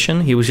politician.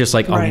 He was just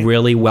like a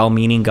really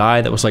well-meaning guy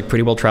that was like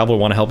pretty well traveled,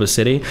 want to help his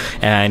city,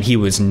 and he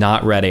was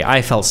not ready.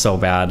 I felt so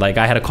bad. Like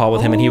I had a call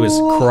with him and he was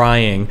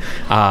crying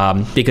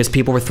because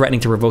people were threatening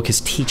to revoke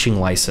his teaching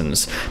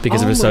license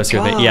because of his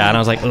sociopath. Yeah, and I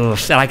was like, ugh.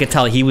 And I could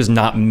tell he was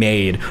not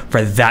made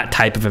for that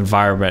type of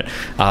environment.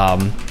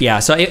 Yeah,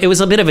 so it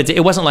was a bit of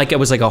it wasn't like it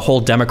was like a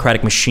whole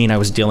Democratic machine I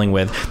was dealing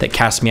with that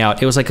cast me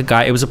out. It was like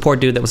it was a poor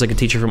dude that was like a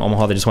teacher from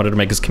Omaha that just wanted to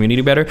make his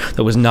community better,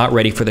 that was not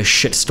ready for the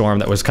shit storm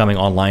that was coming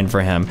online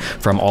for him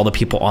from all the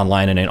people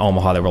online and in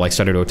Omaha that were like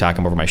started to attack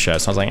him over my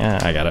shit. So I was like,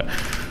 I got it.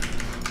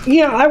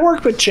 Yeah, I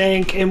work with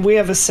Jank, and we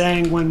have a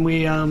saying when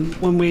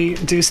we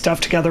do stuff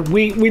together.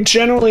 We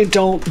generally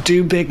don't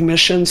do big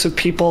missions with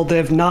people that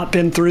have not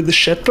been through the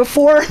shit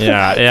before.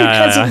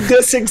 Because of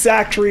this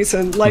exact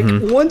reason. Like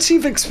once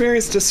you've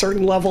experienced a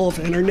certain level of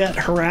internet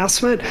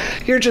harassment,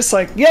 you're just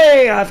like,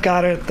 yay, I've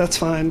got it. That's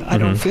fine. I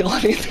don't feel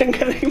anything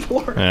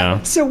anymore.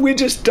 Yeah. So we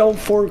just don't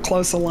form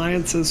close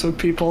alliances with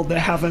people that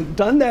haven't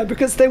done that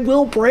because they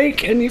will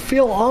break, and you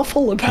feel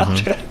awful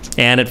about it.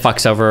 And it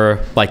fucks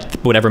over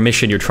like whatever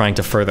mission you're trying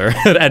to further.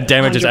 It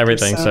damages 100%.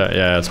 Everything. So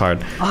yeah, it's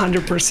hard.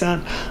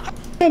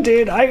 100%. Yeah,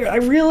 dude, I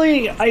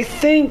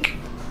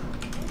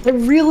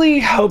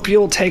really hope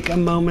you'll take a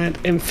moment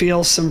and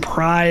feel some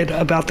pride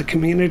about the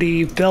community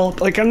you've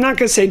built. Like, I'm not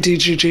going to say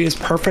DGG is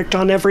perfect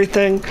on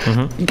everything,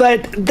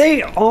 but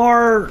they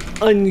are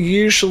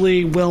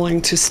unusually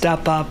willing to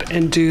step up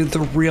and do the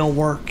real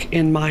work,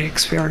 in my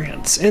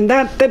experience. And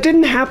that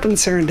didn't happen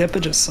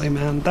serendipitously,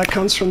 man. That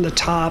comes from the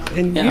top,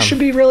 and you should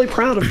be really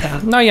proud of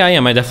that. No, yeah, I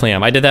am. I definitely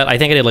am. I did that. I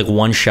think I did like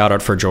one shout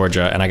out for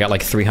Georgia, and I got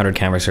like 300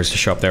 canvassers to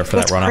show up there for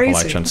that runoff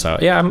election. So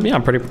yeah,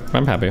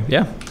 I'm happy.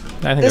 Yeah.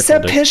 Does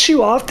that piss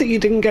you off that you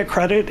didn't get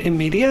credit in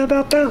media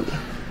about that?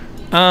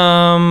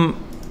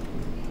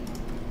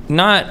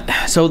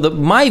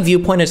 My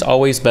viewpoint has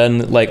always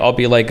been like I'll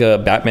be like a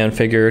Batman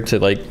figure to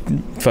like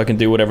fucking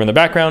do whatever in the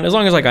background as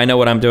long as like I know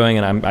what I'm doing,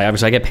 and I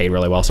obviously get paid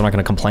really well, so I'm not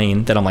going to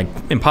complain that I'm like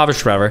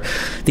impoverished forever.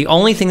 The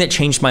only thing that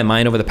changed my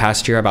mind over the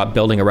past year about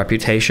building a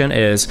reputation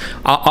is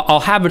I'll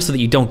have it so that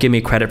you don't give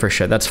me credit for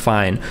shit. That's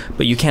fine,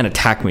 but you can't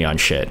attack me on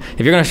shit. If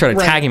you're going to start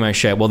attacking my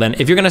shit, well then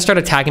if you're going to start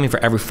attacking me for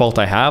every fault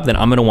I have, then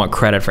I'm going to want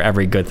credit for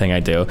every good thing I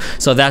do.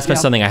 So that's been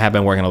something I have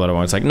been working a little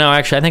on. It's like, no,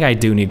 actually I think I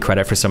do need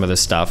credit for some of this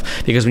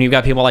stuff, because when you've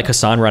got people like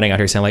Hassan running out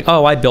here saying like,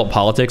 oh, I built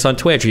politics on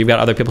Twitch, or you've got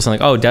other people saying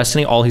like, oh,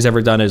 Destiny, all he's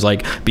ever done is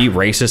like be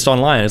racist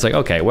online. It's like,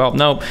 okay, well,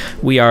 no,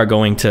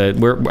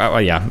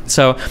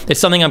 so it's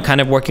something I'm kind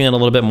of working on a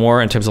little bit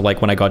more in terms of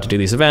like when I go out to do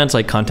these events,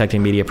 like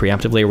contacting media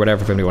preemptively or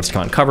whatever if anybody wants to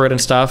come out and cover it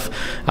and stuff.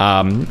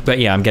 But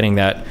yeah, I'm getting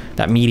that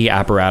media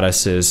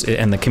apparatus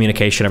and the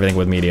communication, everything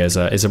with media is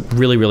a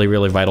really, really,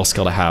 really vital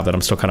skill to have that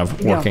I'm still kind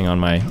of working on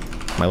my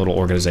little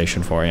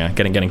organization for. Yeah,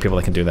 getting people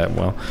that can do that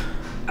well.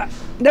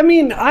 I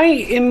mean,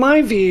 in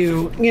my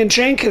view,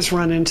 Jank has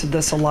run into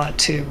this a lot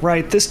too,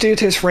 right? This dude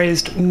has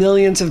raised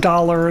millions of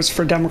dollars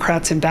for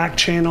Democrats in back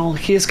channel.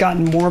 He has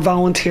gotten more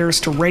volunteers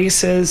to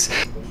races.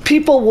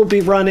 people will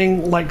be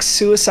running like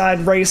suicide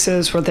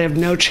races where they have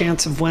no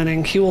chance of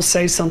winning. He will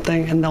say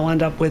something and they'll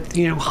end up with,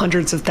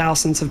 hundreds of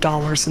thousands of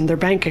dollars in their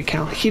bank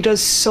account. He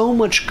does so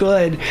much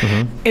good,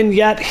 and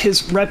yet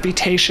his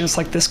reputation is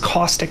like this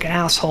caustic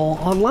asshole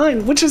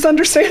online, which is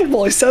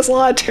understandable. He says a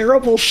lot of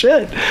terrible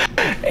shit.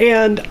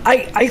 And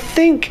I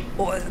think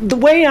the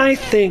way I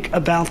think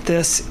about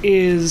this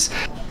is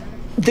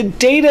the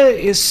data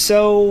is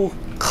so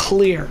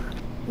clear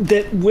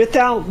that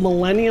without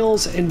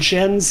millennials and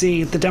Gen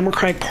Z, the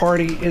Democratic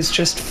Party is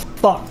just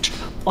fucked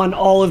on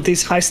all of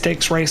these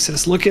high-stakes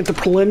races. Look at the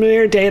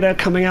preliminary data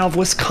coming out of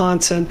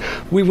Wisconsin.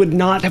 We would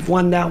not have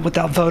won that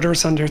without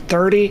voters under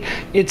 30.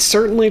 It's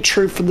certainly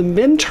true for the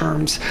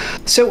midterms.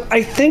 So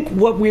I think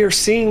what we are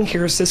seeing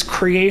here is this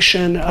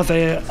creation of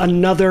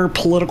another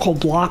political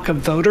bloc of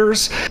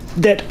voters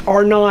that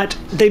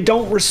they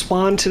don't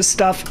respond to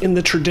stuff in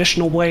the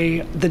traditional way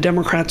the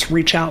Democrats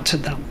reach out to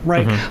them,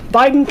 right?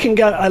 Biden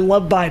I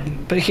love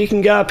Biden, but he can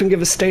get up and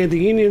give a State of the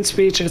Union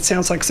speech, and it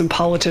sounds like some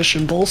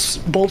politician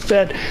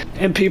bullshit,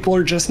 and people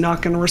are just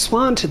not going to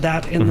respond to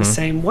that in the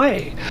same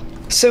way.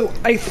 So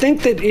I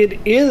think that it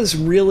is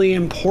really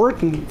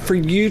important for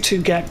you to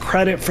get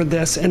credit for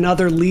this and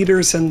other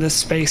leaders in this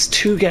space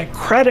to get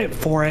credit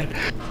for it,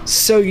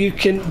 so you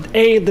can,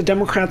 the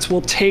Democrats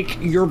will take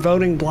your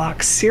voting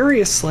bloc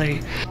seriously,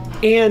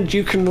 and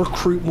you can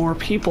recruit more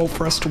people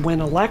for us to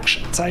win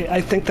elections. I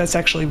think that's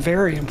actually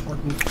very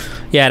important.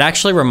 Yeah, it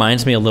actually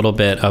reminds me a little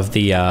bit of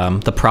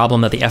the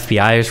problem that the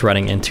FBI is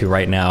running into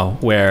right now,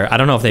 where I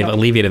don't know if they've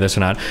alleviated this or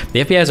not. The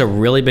FBI has a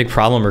really big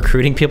problem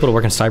recruiting people to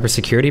work in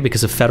cybersecurity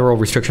because of federal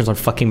restrictions on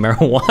fucking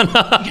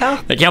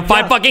marijuana. They can't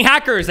find fucking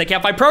hackers. They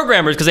can't find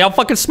programmers because they all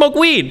fucking smoke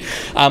weed.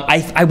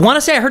 I want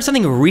to say I heard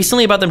something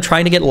recently about them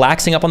trying to get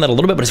laxing up on that a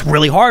little bit, but it's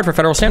really hard for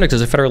federal standards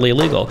because it's federally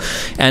illegal.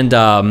 And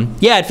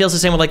it feels the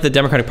same with like the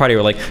Democratic Party.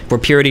 We're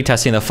purity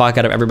testing the fuck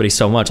out of everybody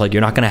so much. Like,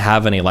 you're not going to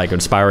have any like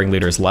inspiring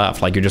leaders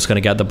left. Like, you're just going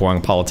to get the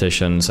boring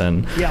politicians.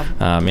 And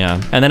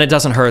and then it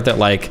doesn't hurt that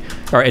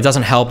it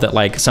doesn't help that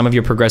like some of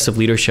your progressive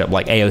leadership,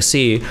 like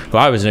AOC, who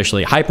I was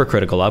initially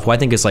hypercritical of, who I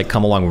think has like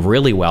come along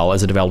really well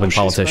as a developing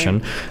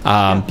politician.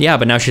 But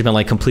now she's been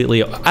like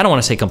completely, I don't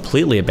want to say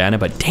completely abandoned,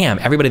 but damn,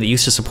 everybody that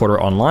used to support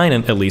her online,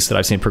 and at least that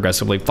I've seen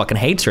progressively, fucking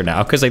hates her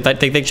now because they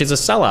think she's a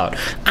sellout.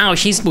 Oh,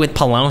 she's with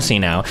Pelosi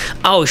now.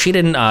 Oh, she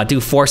didn't do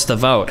force the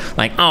vote.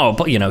 Like, oh,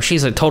 but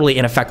she's a totally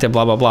ineffective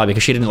blah blah blah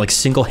because she didn't like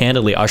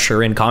single-handedly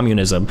usher in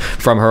communism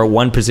from her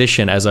one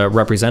position as a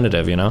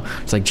representative.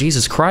 It's like,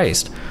 Jesus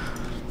Christ.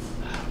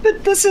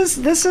 But this is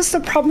the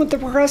problem with the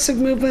progressive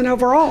movement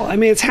overall. I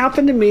mean, it's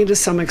happened to me to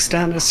some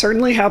extent. It's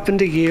certainly happened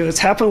to you. It's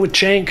happened with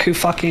Cenk, who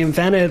fucking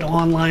invented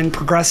online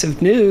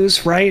progressive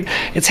news, right?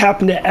 It's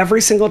happened to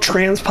every single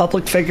trans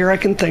public figure I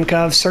can think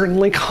of.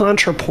 Certainly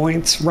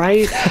ContraPoints,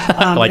 right?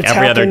 Like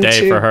every other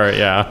day for her,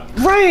 yeah.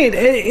 Right.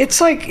 It's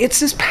like,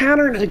 it's this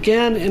pattern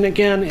again and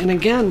again and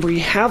again where you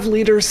have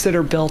leaders that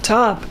are built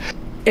up,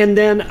 and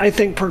then I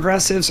think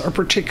progressives are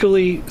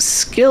particularly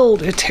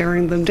skilled at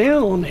tearing them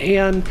down.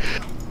 And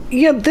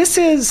this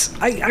is,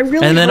 I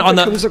really. And then on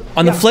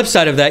the flip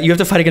side of that, you have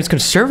to fight against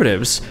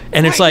conservatives,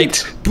 and it's like,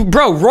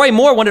 bro, Roy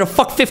Moore wanted to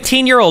fuck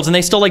 15-year-olds, and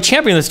they still like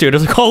champion this dude.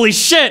 It's like, holy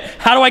shit,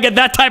 how do I get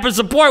that type of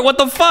support? What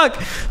the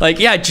fuck? Like,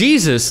 yeah,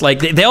 Jesus, like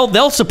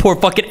they'll support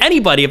fucking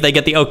anybody if they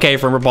get the okay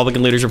from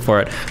Republican leadership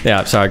for it.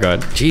 Yeah, sorry, go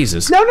ahead.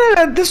 Jesus. No,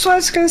 this is what I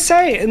was gonna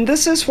say, and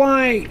this is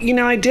why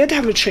I did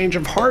have a change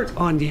of heart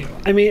on you.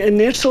 I mean,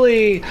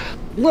 initially.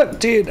 Look,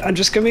 dude, I'm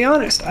just going to be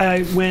honest.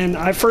 When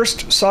I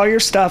first saw your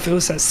stuff, it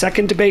was that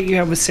second debate you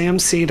had with Sam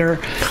Cedar.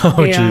 Oh,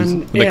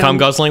 jeez. The cum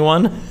guzzling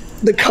one?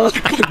 The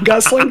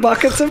guzzling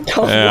buckets of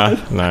cum one.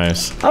 Yeah,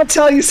 nice. I'll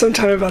tell you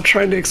sometime about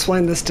trying to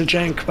explain this to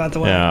Cenk, by the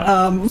way.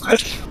 Yeah.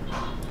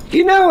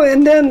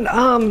 And then,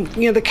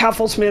 the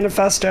Kaffels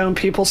Manifesto, and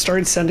people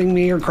started sending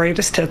me your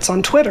greatest hits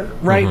on Twitter,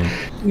 right?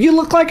 You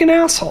look like an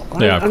asshole.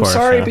 I'm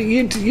sorry, but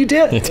you did. You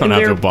don't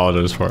have to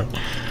apologize for it.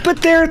 But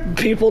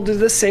people do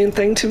the same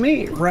thing to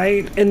me,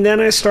 right? And then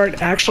I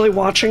start actually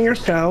watching your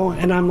show,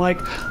 and I'm like,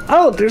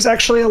 oh, there's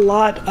actually a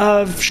lot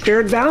of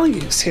shared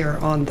values here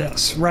on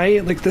this,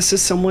 right? Like, this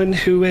is someone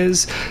who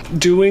is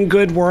doing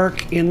good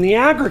work in the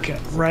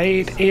aggregate,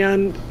 right?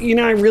 And,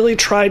 I really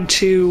tried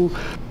to...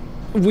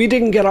 We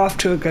didn't get off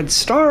to a good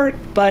start,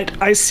 but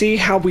I see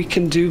how we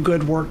can do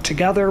good work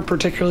together,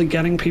 particularly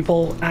getting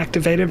people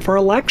activated for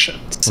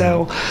elections.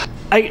 So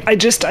I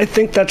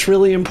think that's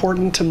really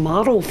important to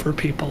model for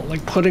people,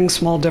 like putting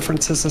small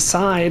differences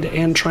aside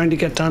and trying to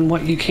get done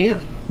what you can.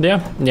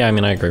 Yeah, I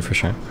mean, I agree for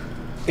sure.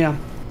 Yeah.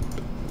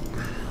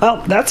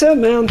 Well, that's it,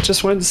 man.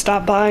 Just wanted to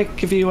stop by,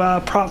 give you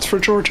props for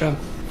Georgia.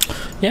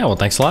 Yeah, well,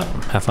 thanks a lot.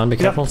 Have fun, be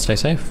careful, stay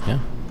safe. Yeah.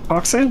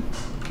 Talk soon.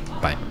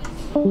 Bye.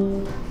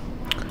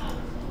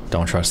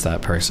 Don't trust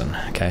that person,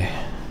 okay?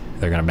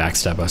 They're gonna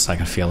backstab us, I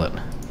can feel it.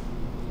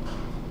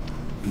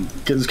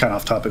 This is kind of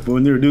off topic, but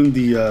when they were doing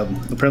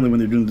apparently when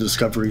they were doing the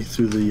discovery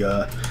through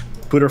the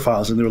Twitter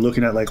files, and they were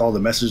looking at like all the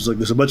messages, like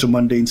there's a bunch of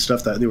mundane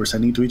stuff that they were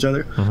sending to each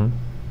other.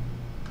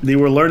 They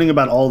were learning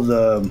about all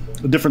the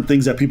different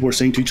things that people were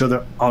saying to each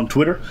other on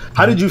Twitter.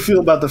 How did you feel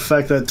about the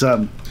fact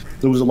that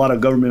there was a lot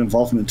of government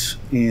involvement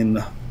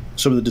in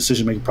some of the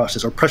decision-making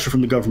process, or pressure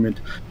from the government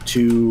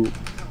to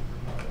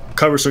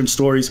cover certain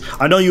stories.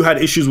 I know you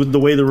had issues with the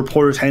way the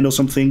reporters handle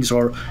some things,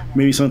 or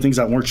maybe some things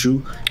that weren't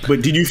true,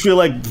 but did you feel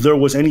like there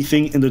was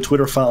anything in the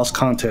Twitter Files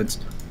content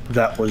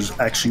that was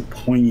actually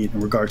poignant in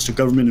regards to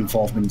government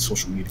involvement in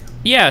social media?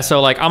 Yeah, so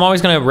like I'm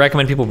always going to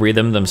recommend people read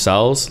them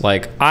themselves.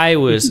 Like I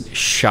was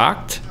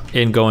shocked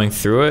in going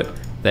through it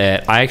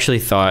that I actually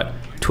thought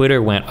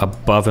Twitter went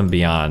above and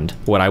beyond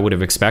what I would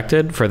have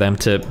expected for them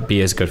to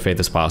be as good faith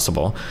as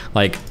possible.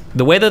 Like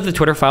the way that the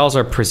Twitter Files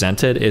are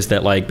presented is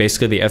that like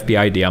basically the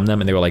FBI DM'd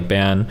them and they were like,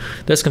 ban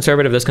this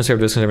conservative, this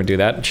conservative, this conservative, do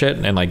that shit,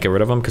 and like get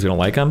rid of them because we don't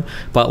like them.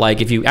 But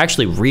like if you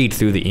actually read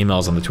through the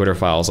emails on the Twitter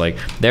Files, like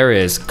there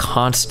is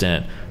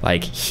constant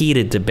like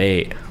heated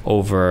debate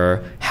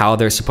over how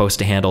they're supposed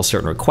to handle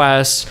certain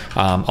requests.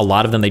 A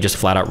lot of them they just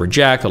flat out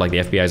reject. They're like, the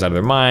FBI's out of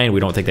their mind. We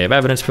don't think they have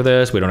evidence for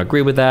this. We don't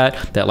agree with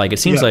that. That like it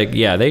seems like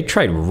they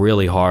tried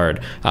really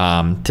hard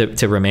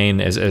to remain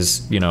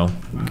as you know,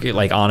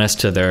 like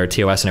honest to their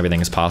TOS and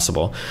everything as possible.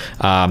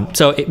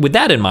 With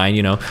that in mind,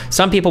 you know,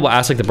 some people will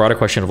ask like the broader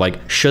question of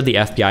like, should the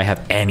FBI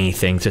have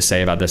anything to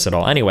say about this at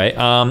all? Anyway,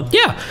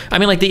 yeah, I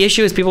mean like the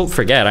issue is people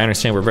forget. I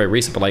understand we're very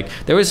recent, but like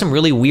there was some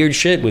really weird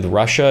shit with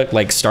Russia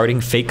like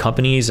starting fake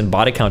companies and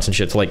bot accounts and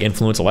shit to like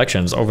influence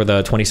elections over the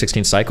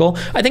 2016 cycle.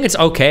 I think it's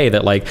okay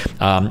that like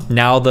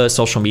now the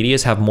social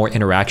medias have more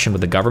interaction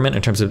with the government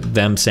in terms of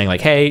them saying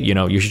like, hey, you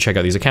know, you should check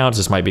out these accounts.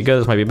 This might be good.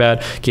 This might be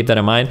bad. Keep that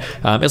in mind.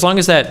 As long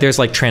as that there's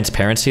like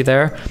transparency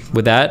there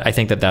with that, I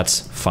think that that's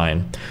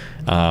fine.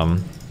 Yeah,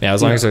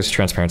 as long as there's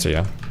transparency,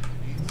 yeah.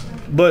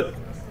 But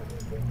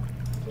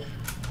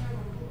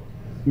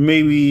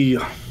maybe,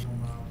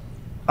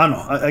 I don't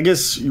know, I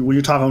guess when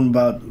you're talking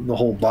about the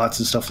whole bots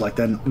and stuff like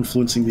that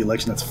influencing the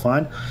election, that's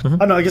fine. I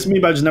don't know, I guess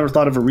maybe I just never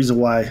thought of a reason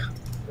why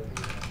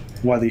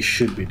they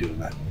should be doing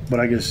that. But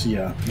I guess,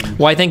 yeah.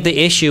 Well, I think the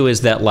issue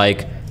is that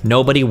like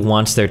nobody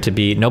wants to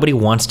be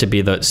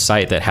the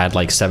site that had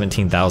like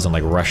 17,000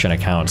 like Russian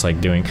accounts like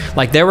doing,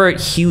 like there were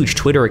huge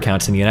Twitter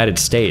accounts in the United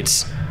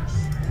States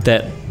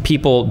that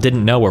people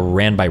didn't know were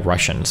ran by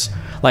Russians.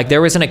 Like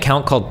there was an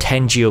account called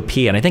 10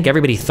 GOP, and I think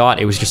everybody thought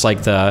it was just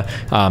like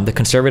the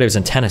conservatives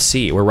in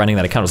Tennessee were running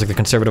that account. It was like the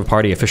Conservative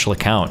Party official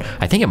account.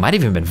 I think it might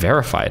have even been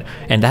verified,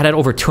 and that had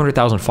over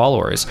 200,000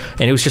 followers,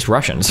 and it was just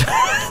Russians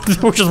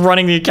who were just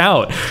running the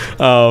account.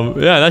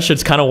 Yeah, that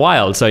shit's kind of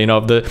wild. So you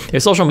know,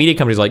 if social media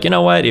companies are like, you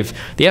know what, if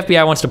the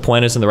FBI wants to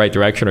point us in the right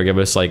direction or give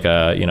us like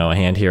a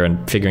hand here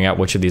in figuring out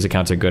which of these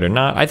accounts are good or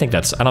not, I don't think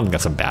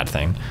that's a bad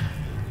thing.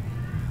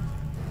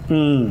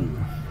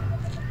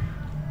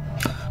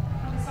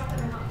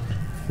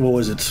 What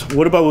was it?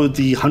 What about with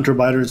the Hunter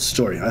Biden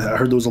story? I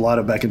heard there was a lot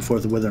of back and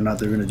forth of whether or not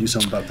they're going to do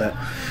something about that.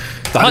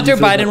 The Hunter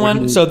Biden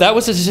one, so that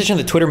was a decision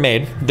that Twitter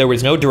made. There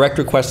was no direct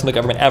request from the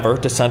government ever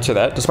to censor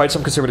that, despite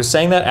some conservatives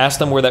saying that. Ask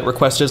them where that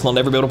request is, and they'll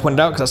never be able to point it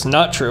out because that's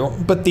not true.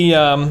 But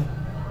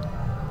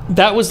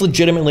that was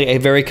legitimately a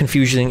very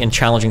confusing and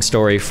challenging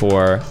story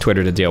for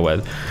Twitter to deal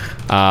with.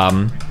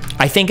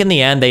 I think in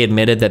the end they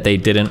admitted that they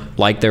didn't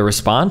like their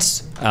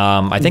response.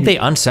 I think they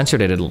uncensored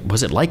it.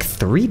 Was it like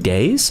 3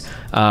 days?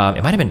 It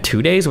might have been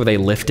 2 days where they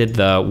lifted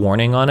the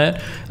warning on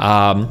it.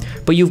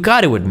 But you've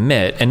got to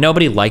admit, and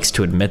nobody likes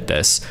to admit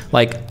this,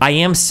 like I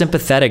am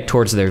sympathetic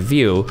towards their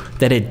view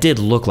that it did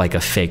look like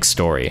a fake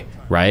story,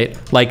 right?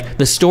 Like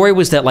the story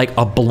was that like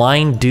a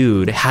blind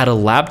dude had a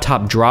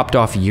laptop dropped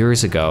off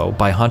years ago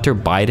by Hunter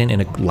Biden in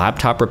a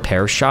laptop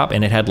repair shop,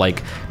 and it had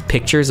like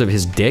pictures of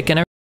his dick and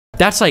everything.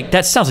 That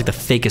sounds like the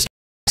fakest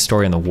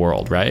story in the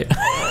world, right?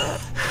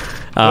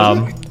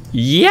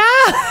 Yeah,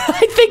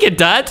 I think it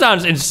does. It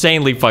sounds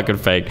insanely fucking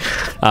fake.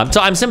 So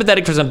I'm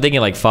sympathetic because I'm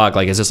thinking like, fuck,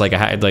 like is this like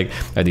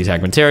are these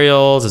hack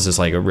materials? Is this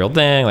like a real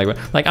thing?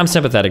 Like I'm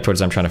sympathetic towards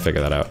them trying to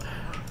figure that out.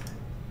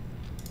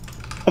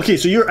 Okay,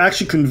 so you're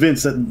actually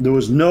convinced that there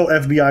was no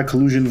FBI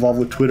collusion involved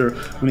with Twitter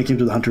when it came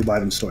to the Hunter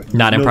Biden story?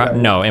 No,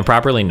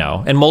 improperly,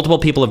 no. And multiple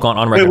people have gone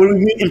on record. Wait, what do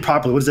you mean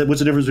improperly? What's the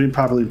difference between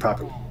properly and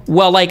improperly?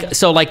 Well, the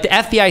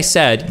FBI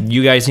said,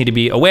 you guys need to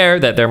be aware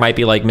that there might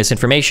be like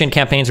misinformation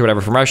campaigns or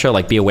whatever from Russia,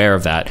 like be aware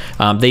of that.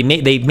 They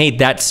made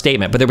that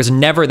statement, but there was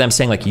never them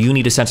saying like, you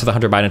need to censor the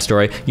Hunter Biden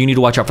story. You need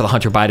to watch out for the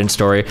Hunter Biden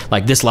story.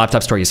 Like this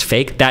laptop story is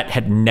fake. That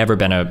had never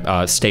been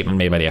a statement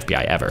made by the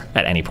FBI ever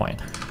at any point.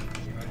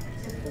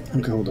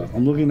 Okay, hold on.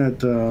 I'm looking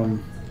at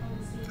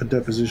a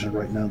deposition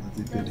right now that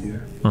they did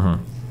here.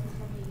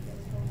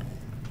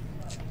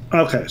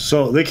 Okay,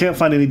 so they can't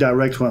find any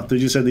direct one. They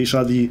just said they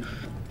saw the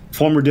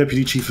former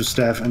deputy chief of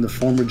staff and the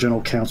former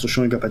general counsel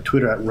showing up at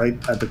Twitter right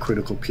at the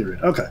critical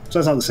period. Okay, so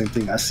that's not the same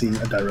thing as seeing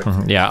a direct.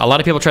 Yeah, a lot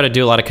of people try to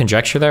do a lot of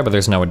conjecture there, but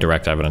there's no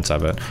direct evidence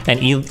of it. And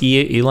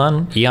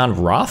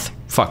Elon Roth?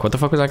 Fuck, what the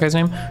fuck was that guy's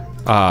name?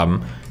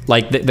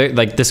 Like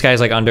this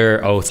guy's like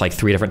under oath like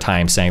 3 different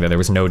times saying that there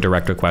was no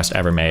direct request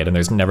ever made, and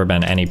there's never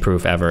been any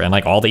proof ever, and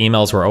like all the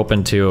emails were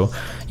open to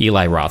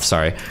Eli Roth.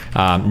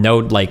 No,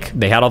 like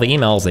they had all the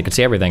emails, they could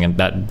see everything, and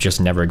that just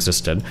never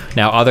existed.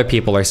 Now other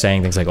people are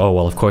saying things like, oh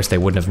well, of course they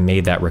wouldn't have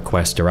made that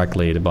request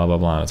directly to blah blah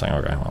blah. And it's like,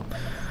 okay, well,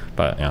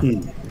 but yeah.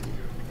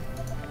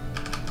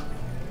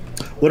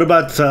 What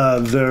about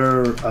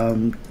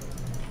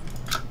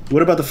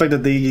what about the fact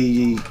that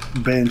they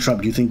banned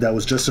Trump? Do you think that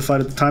was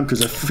justified at the time?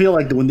 Because I feel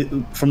like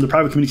from the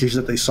private communications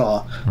that they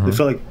saw, they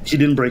felt like he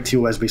didn't break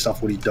TOS based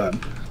off what he'd done.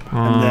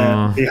 And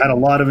then they had a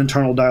lot of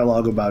internal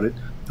dialogue about it,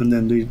 and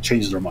then they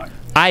changed their mind.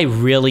 I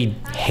really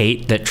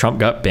hate that Trump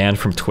got banned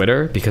from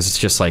Twitter, because it's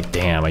just like,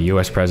 damn, a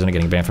U.S. president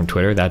getting banned from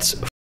Twitter, that's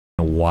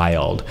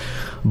wild.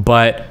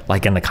 But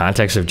like in the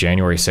context of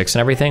January 6th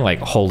and everything, like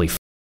holy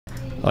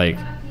like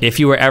if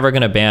you were ever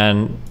going to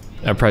ban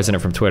a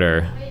president from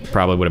Twitter,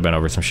 probably would have been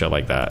over some shit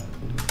like that.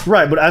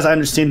 Right, but as I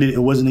understand it, it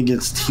wasn't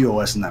against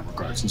TOS in that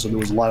regards, and so there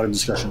was a lot of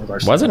discussion in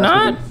regards to Was it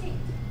not?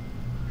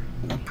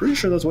 I'm pretty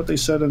sure that's what they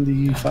said in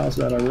the files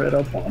that I read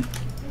up on.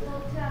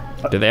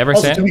 Did they ever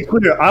also, say? To be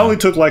clear, I only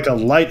took like a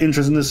light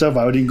interest in this stuff.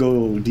 I didn't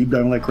go deep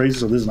diving like crazy,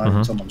 so this is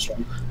not something I'm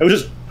strong. It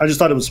was just, I just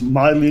thought it was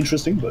mildly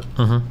interesting, but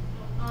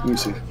let me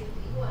see.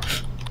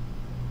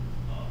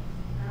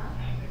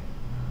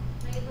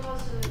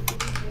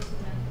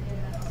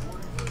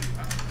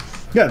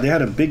 Yeah, they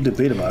had a big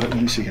debate about it. Let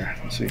me see here.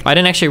 Let's see. I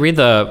didn't actually read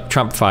the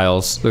Trump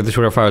files, the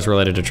Twitter files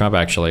related to Trump,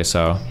 actually,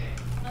 so.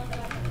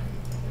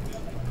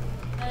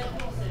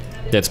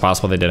 It's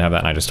possible they did have that,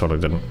 and I just totally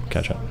didn't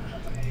catch it.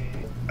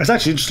 It's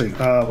actually interesting.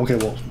 Okay,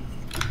 well,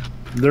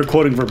 they're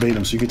quoting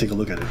verbatim, so you can take a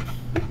look at it.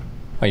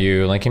 Are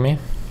you linking me?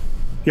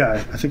 Yeah,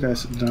 I think did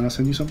I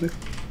send you something?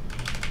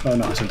 Oh,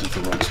 no, I sent it to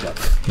the wrong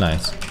spot.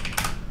 Nice.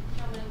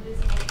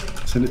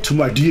 Send it to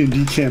my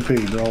D&D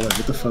campaign. They're all like,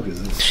 what the fuck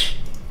is this?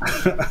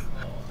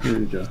 Here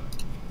we go.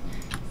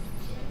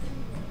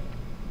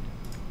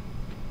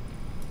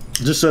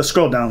 Just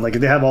scroll down. Like,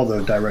 they have all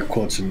the direct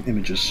quotes and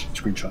images,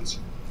 screenshots.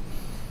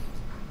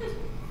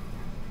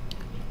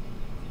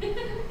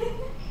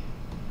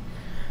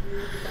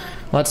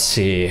 Let's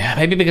see.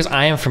 Maybe because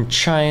I am from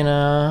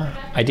China,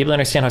 I deeply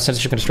understand how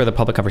censorship can destroy the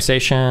public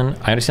conversation.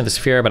 I understand this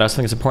fear, but I also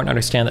think it's important to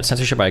understand that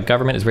censorship by a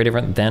government is very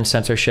different than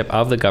censorship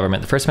of the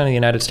government. The First Amendment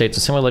of the United States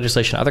and similar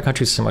legislation in other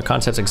countries, similar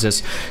concepts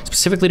exist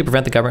specifically to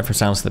prevent the government from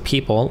silencing the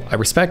people. I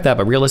respect that,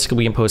 but realistically,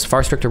 we impose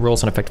far stricter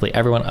rules on effectively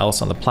everyone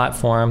else on the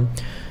platform.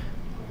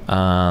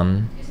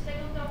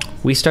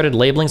 We started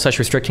labeling /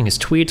 restricting his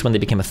tweets when they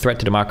became a threat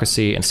to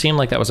democracy, and seemed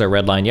like that was our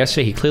red line.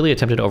 Yesterday, he clearly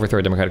attempted to overthrow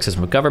a democratic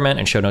system of government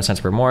and showed no sense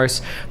of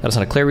remorse. That is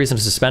not a clear reason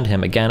to suspend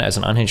him. Again, as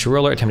an unhinged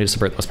ruler attempting to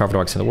subvert the most powerful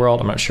democracy in the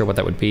world, I'm not sure what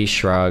that would be.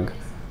 Shrug.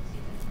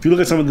 If you look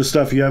at some of the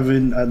stuff, you have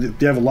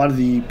they have a lot of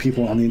the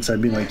people on the inside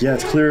being like, yeah,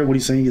 it's clear what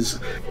he's saying is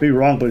maybe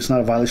wrong, but it's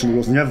not a violation of the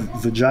rules. And you have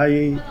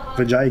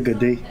Vijay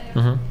Gade.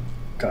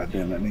 God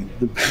damn that name.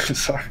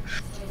 Sorry.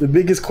 The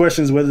biggest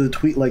question is whether the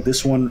tweet like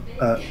this one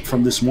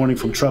from this morning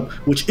from Trump,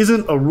 which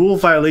isn't a rule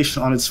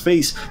violation on its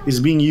face, is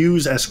being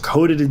used as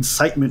coded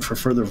incitement for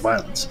further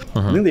violence.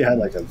 I think they had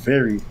like a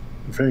very,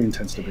 very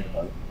intense debate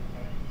about it.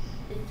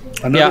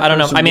 Yeah, I don't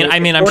know.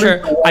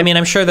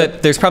 I'm sure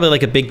that there's probably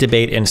like a big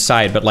debate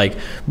inside, but like,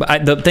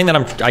 the thing that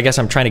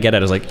I'm trying to get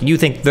at is like, you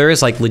think there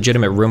is like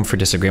legitimate room for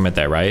disagreement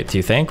there, right? Do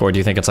you think, or do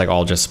you think it's like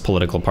all just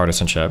political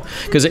partisanship?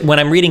 Because when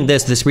I'm reading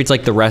this reads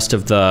like the rest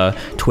of the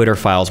Twitter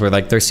files, where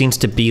like there seems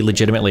to be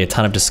legitimately a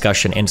ton of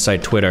discussion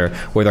inside Twitter,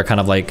 where they're kind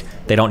of like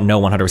they don't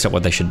know 100%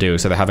 what they should do,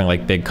 so they're having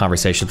like big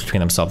conversations between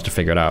themselves to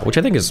figure it out, which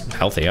I think is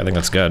healthy. I think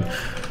that's good.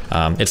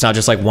 It's not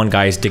just like one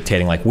guy is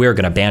dictating like we're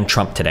gonna ban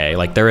Trump today.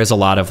 Like there is a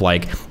lot of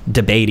like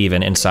debate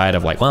even inside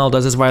of like, well,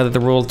 does this violate the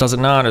rules? Does it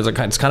not?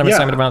 It's kind of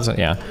incitement about it.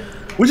 Yeah.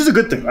 Which is a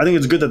good thing. I think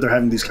it's good that they're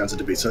having these kinds of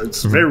debates. So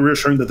it's very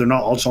reassuring that they're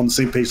not all just on the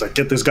same page. Like,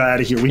 get this guy out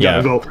of here. We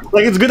gotta go.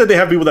 Like, it's good that they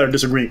have people that are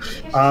disagreeing.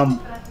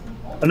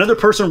 Another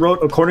person wrote,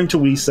 according to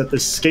Weiss, that the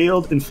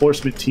scaled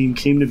enforcement team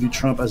came to view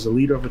Trump as the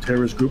leader of a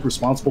terrorist group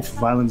responsible for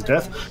violent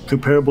death,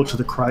 comparable to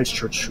the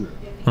Christchurch shooter.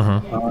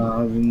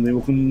 I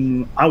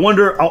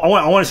wonder. I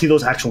want to see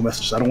those actual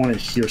messages. I don't want to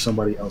hear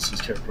somebody else's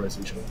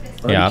characterization.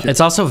 It's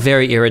also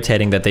very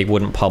irritating that they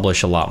wouldn't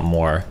publish a lot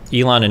more.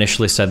 Elon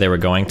initially said they were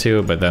going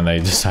to, but then they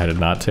decided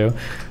not to.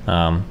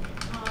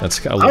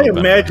 That's a little I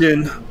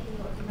imagine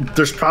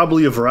there's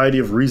probably a variety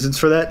of reasons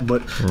for that,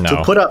 but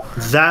to put up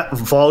that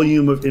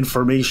volume of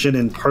information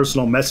and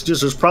personal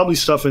messages, there's probably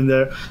stuff in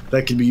there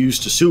that could be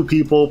used to sue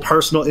people,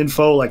 personal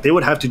info. Like, they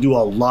would have to do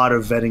a lot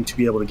of vetting to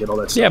be able to get all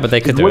that stuff. Yeah, but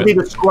they could do it. When they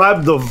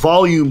described the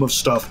volume of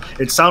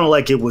stuff, it sounded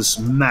like it was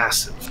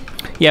massive.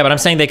 Yeah, but I'm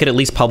saying they could at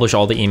least publish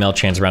all the email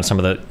chains around some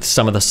of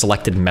the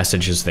selected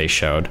messages they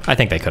showed. I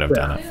think they could have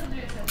done it.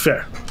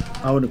 Fair.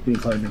 I would have been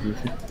inclined to agree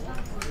with you.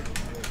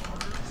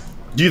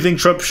 Do you think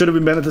Trump should have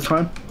been banned at the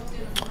time?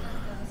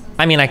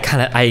 I mean, I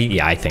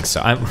think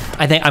so.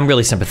 I'm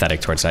really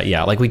sympathetic towards that.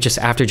 Yeah, like we just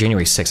after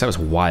January 6th, that was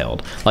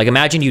wild. Like,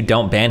 imagine you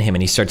don't ban him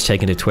and he starts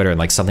taking to Twitter and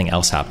like something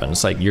else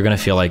happens. Like, you're gonna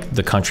feel like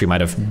the country might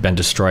have been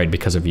destroyed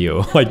because of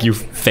you. Like, you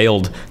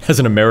failed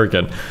as an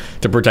American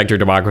to protect your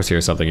democracy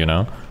or something, you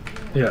know?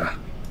 Yeah.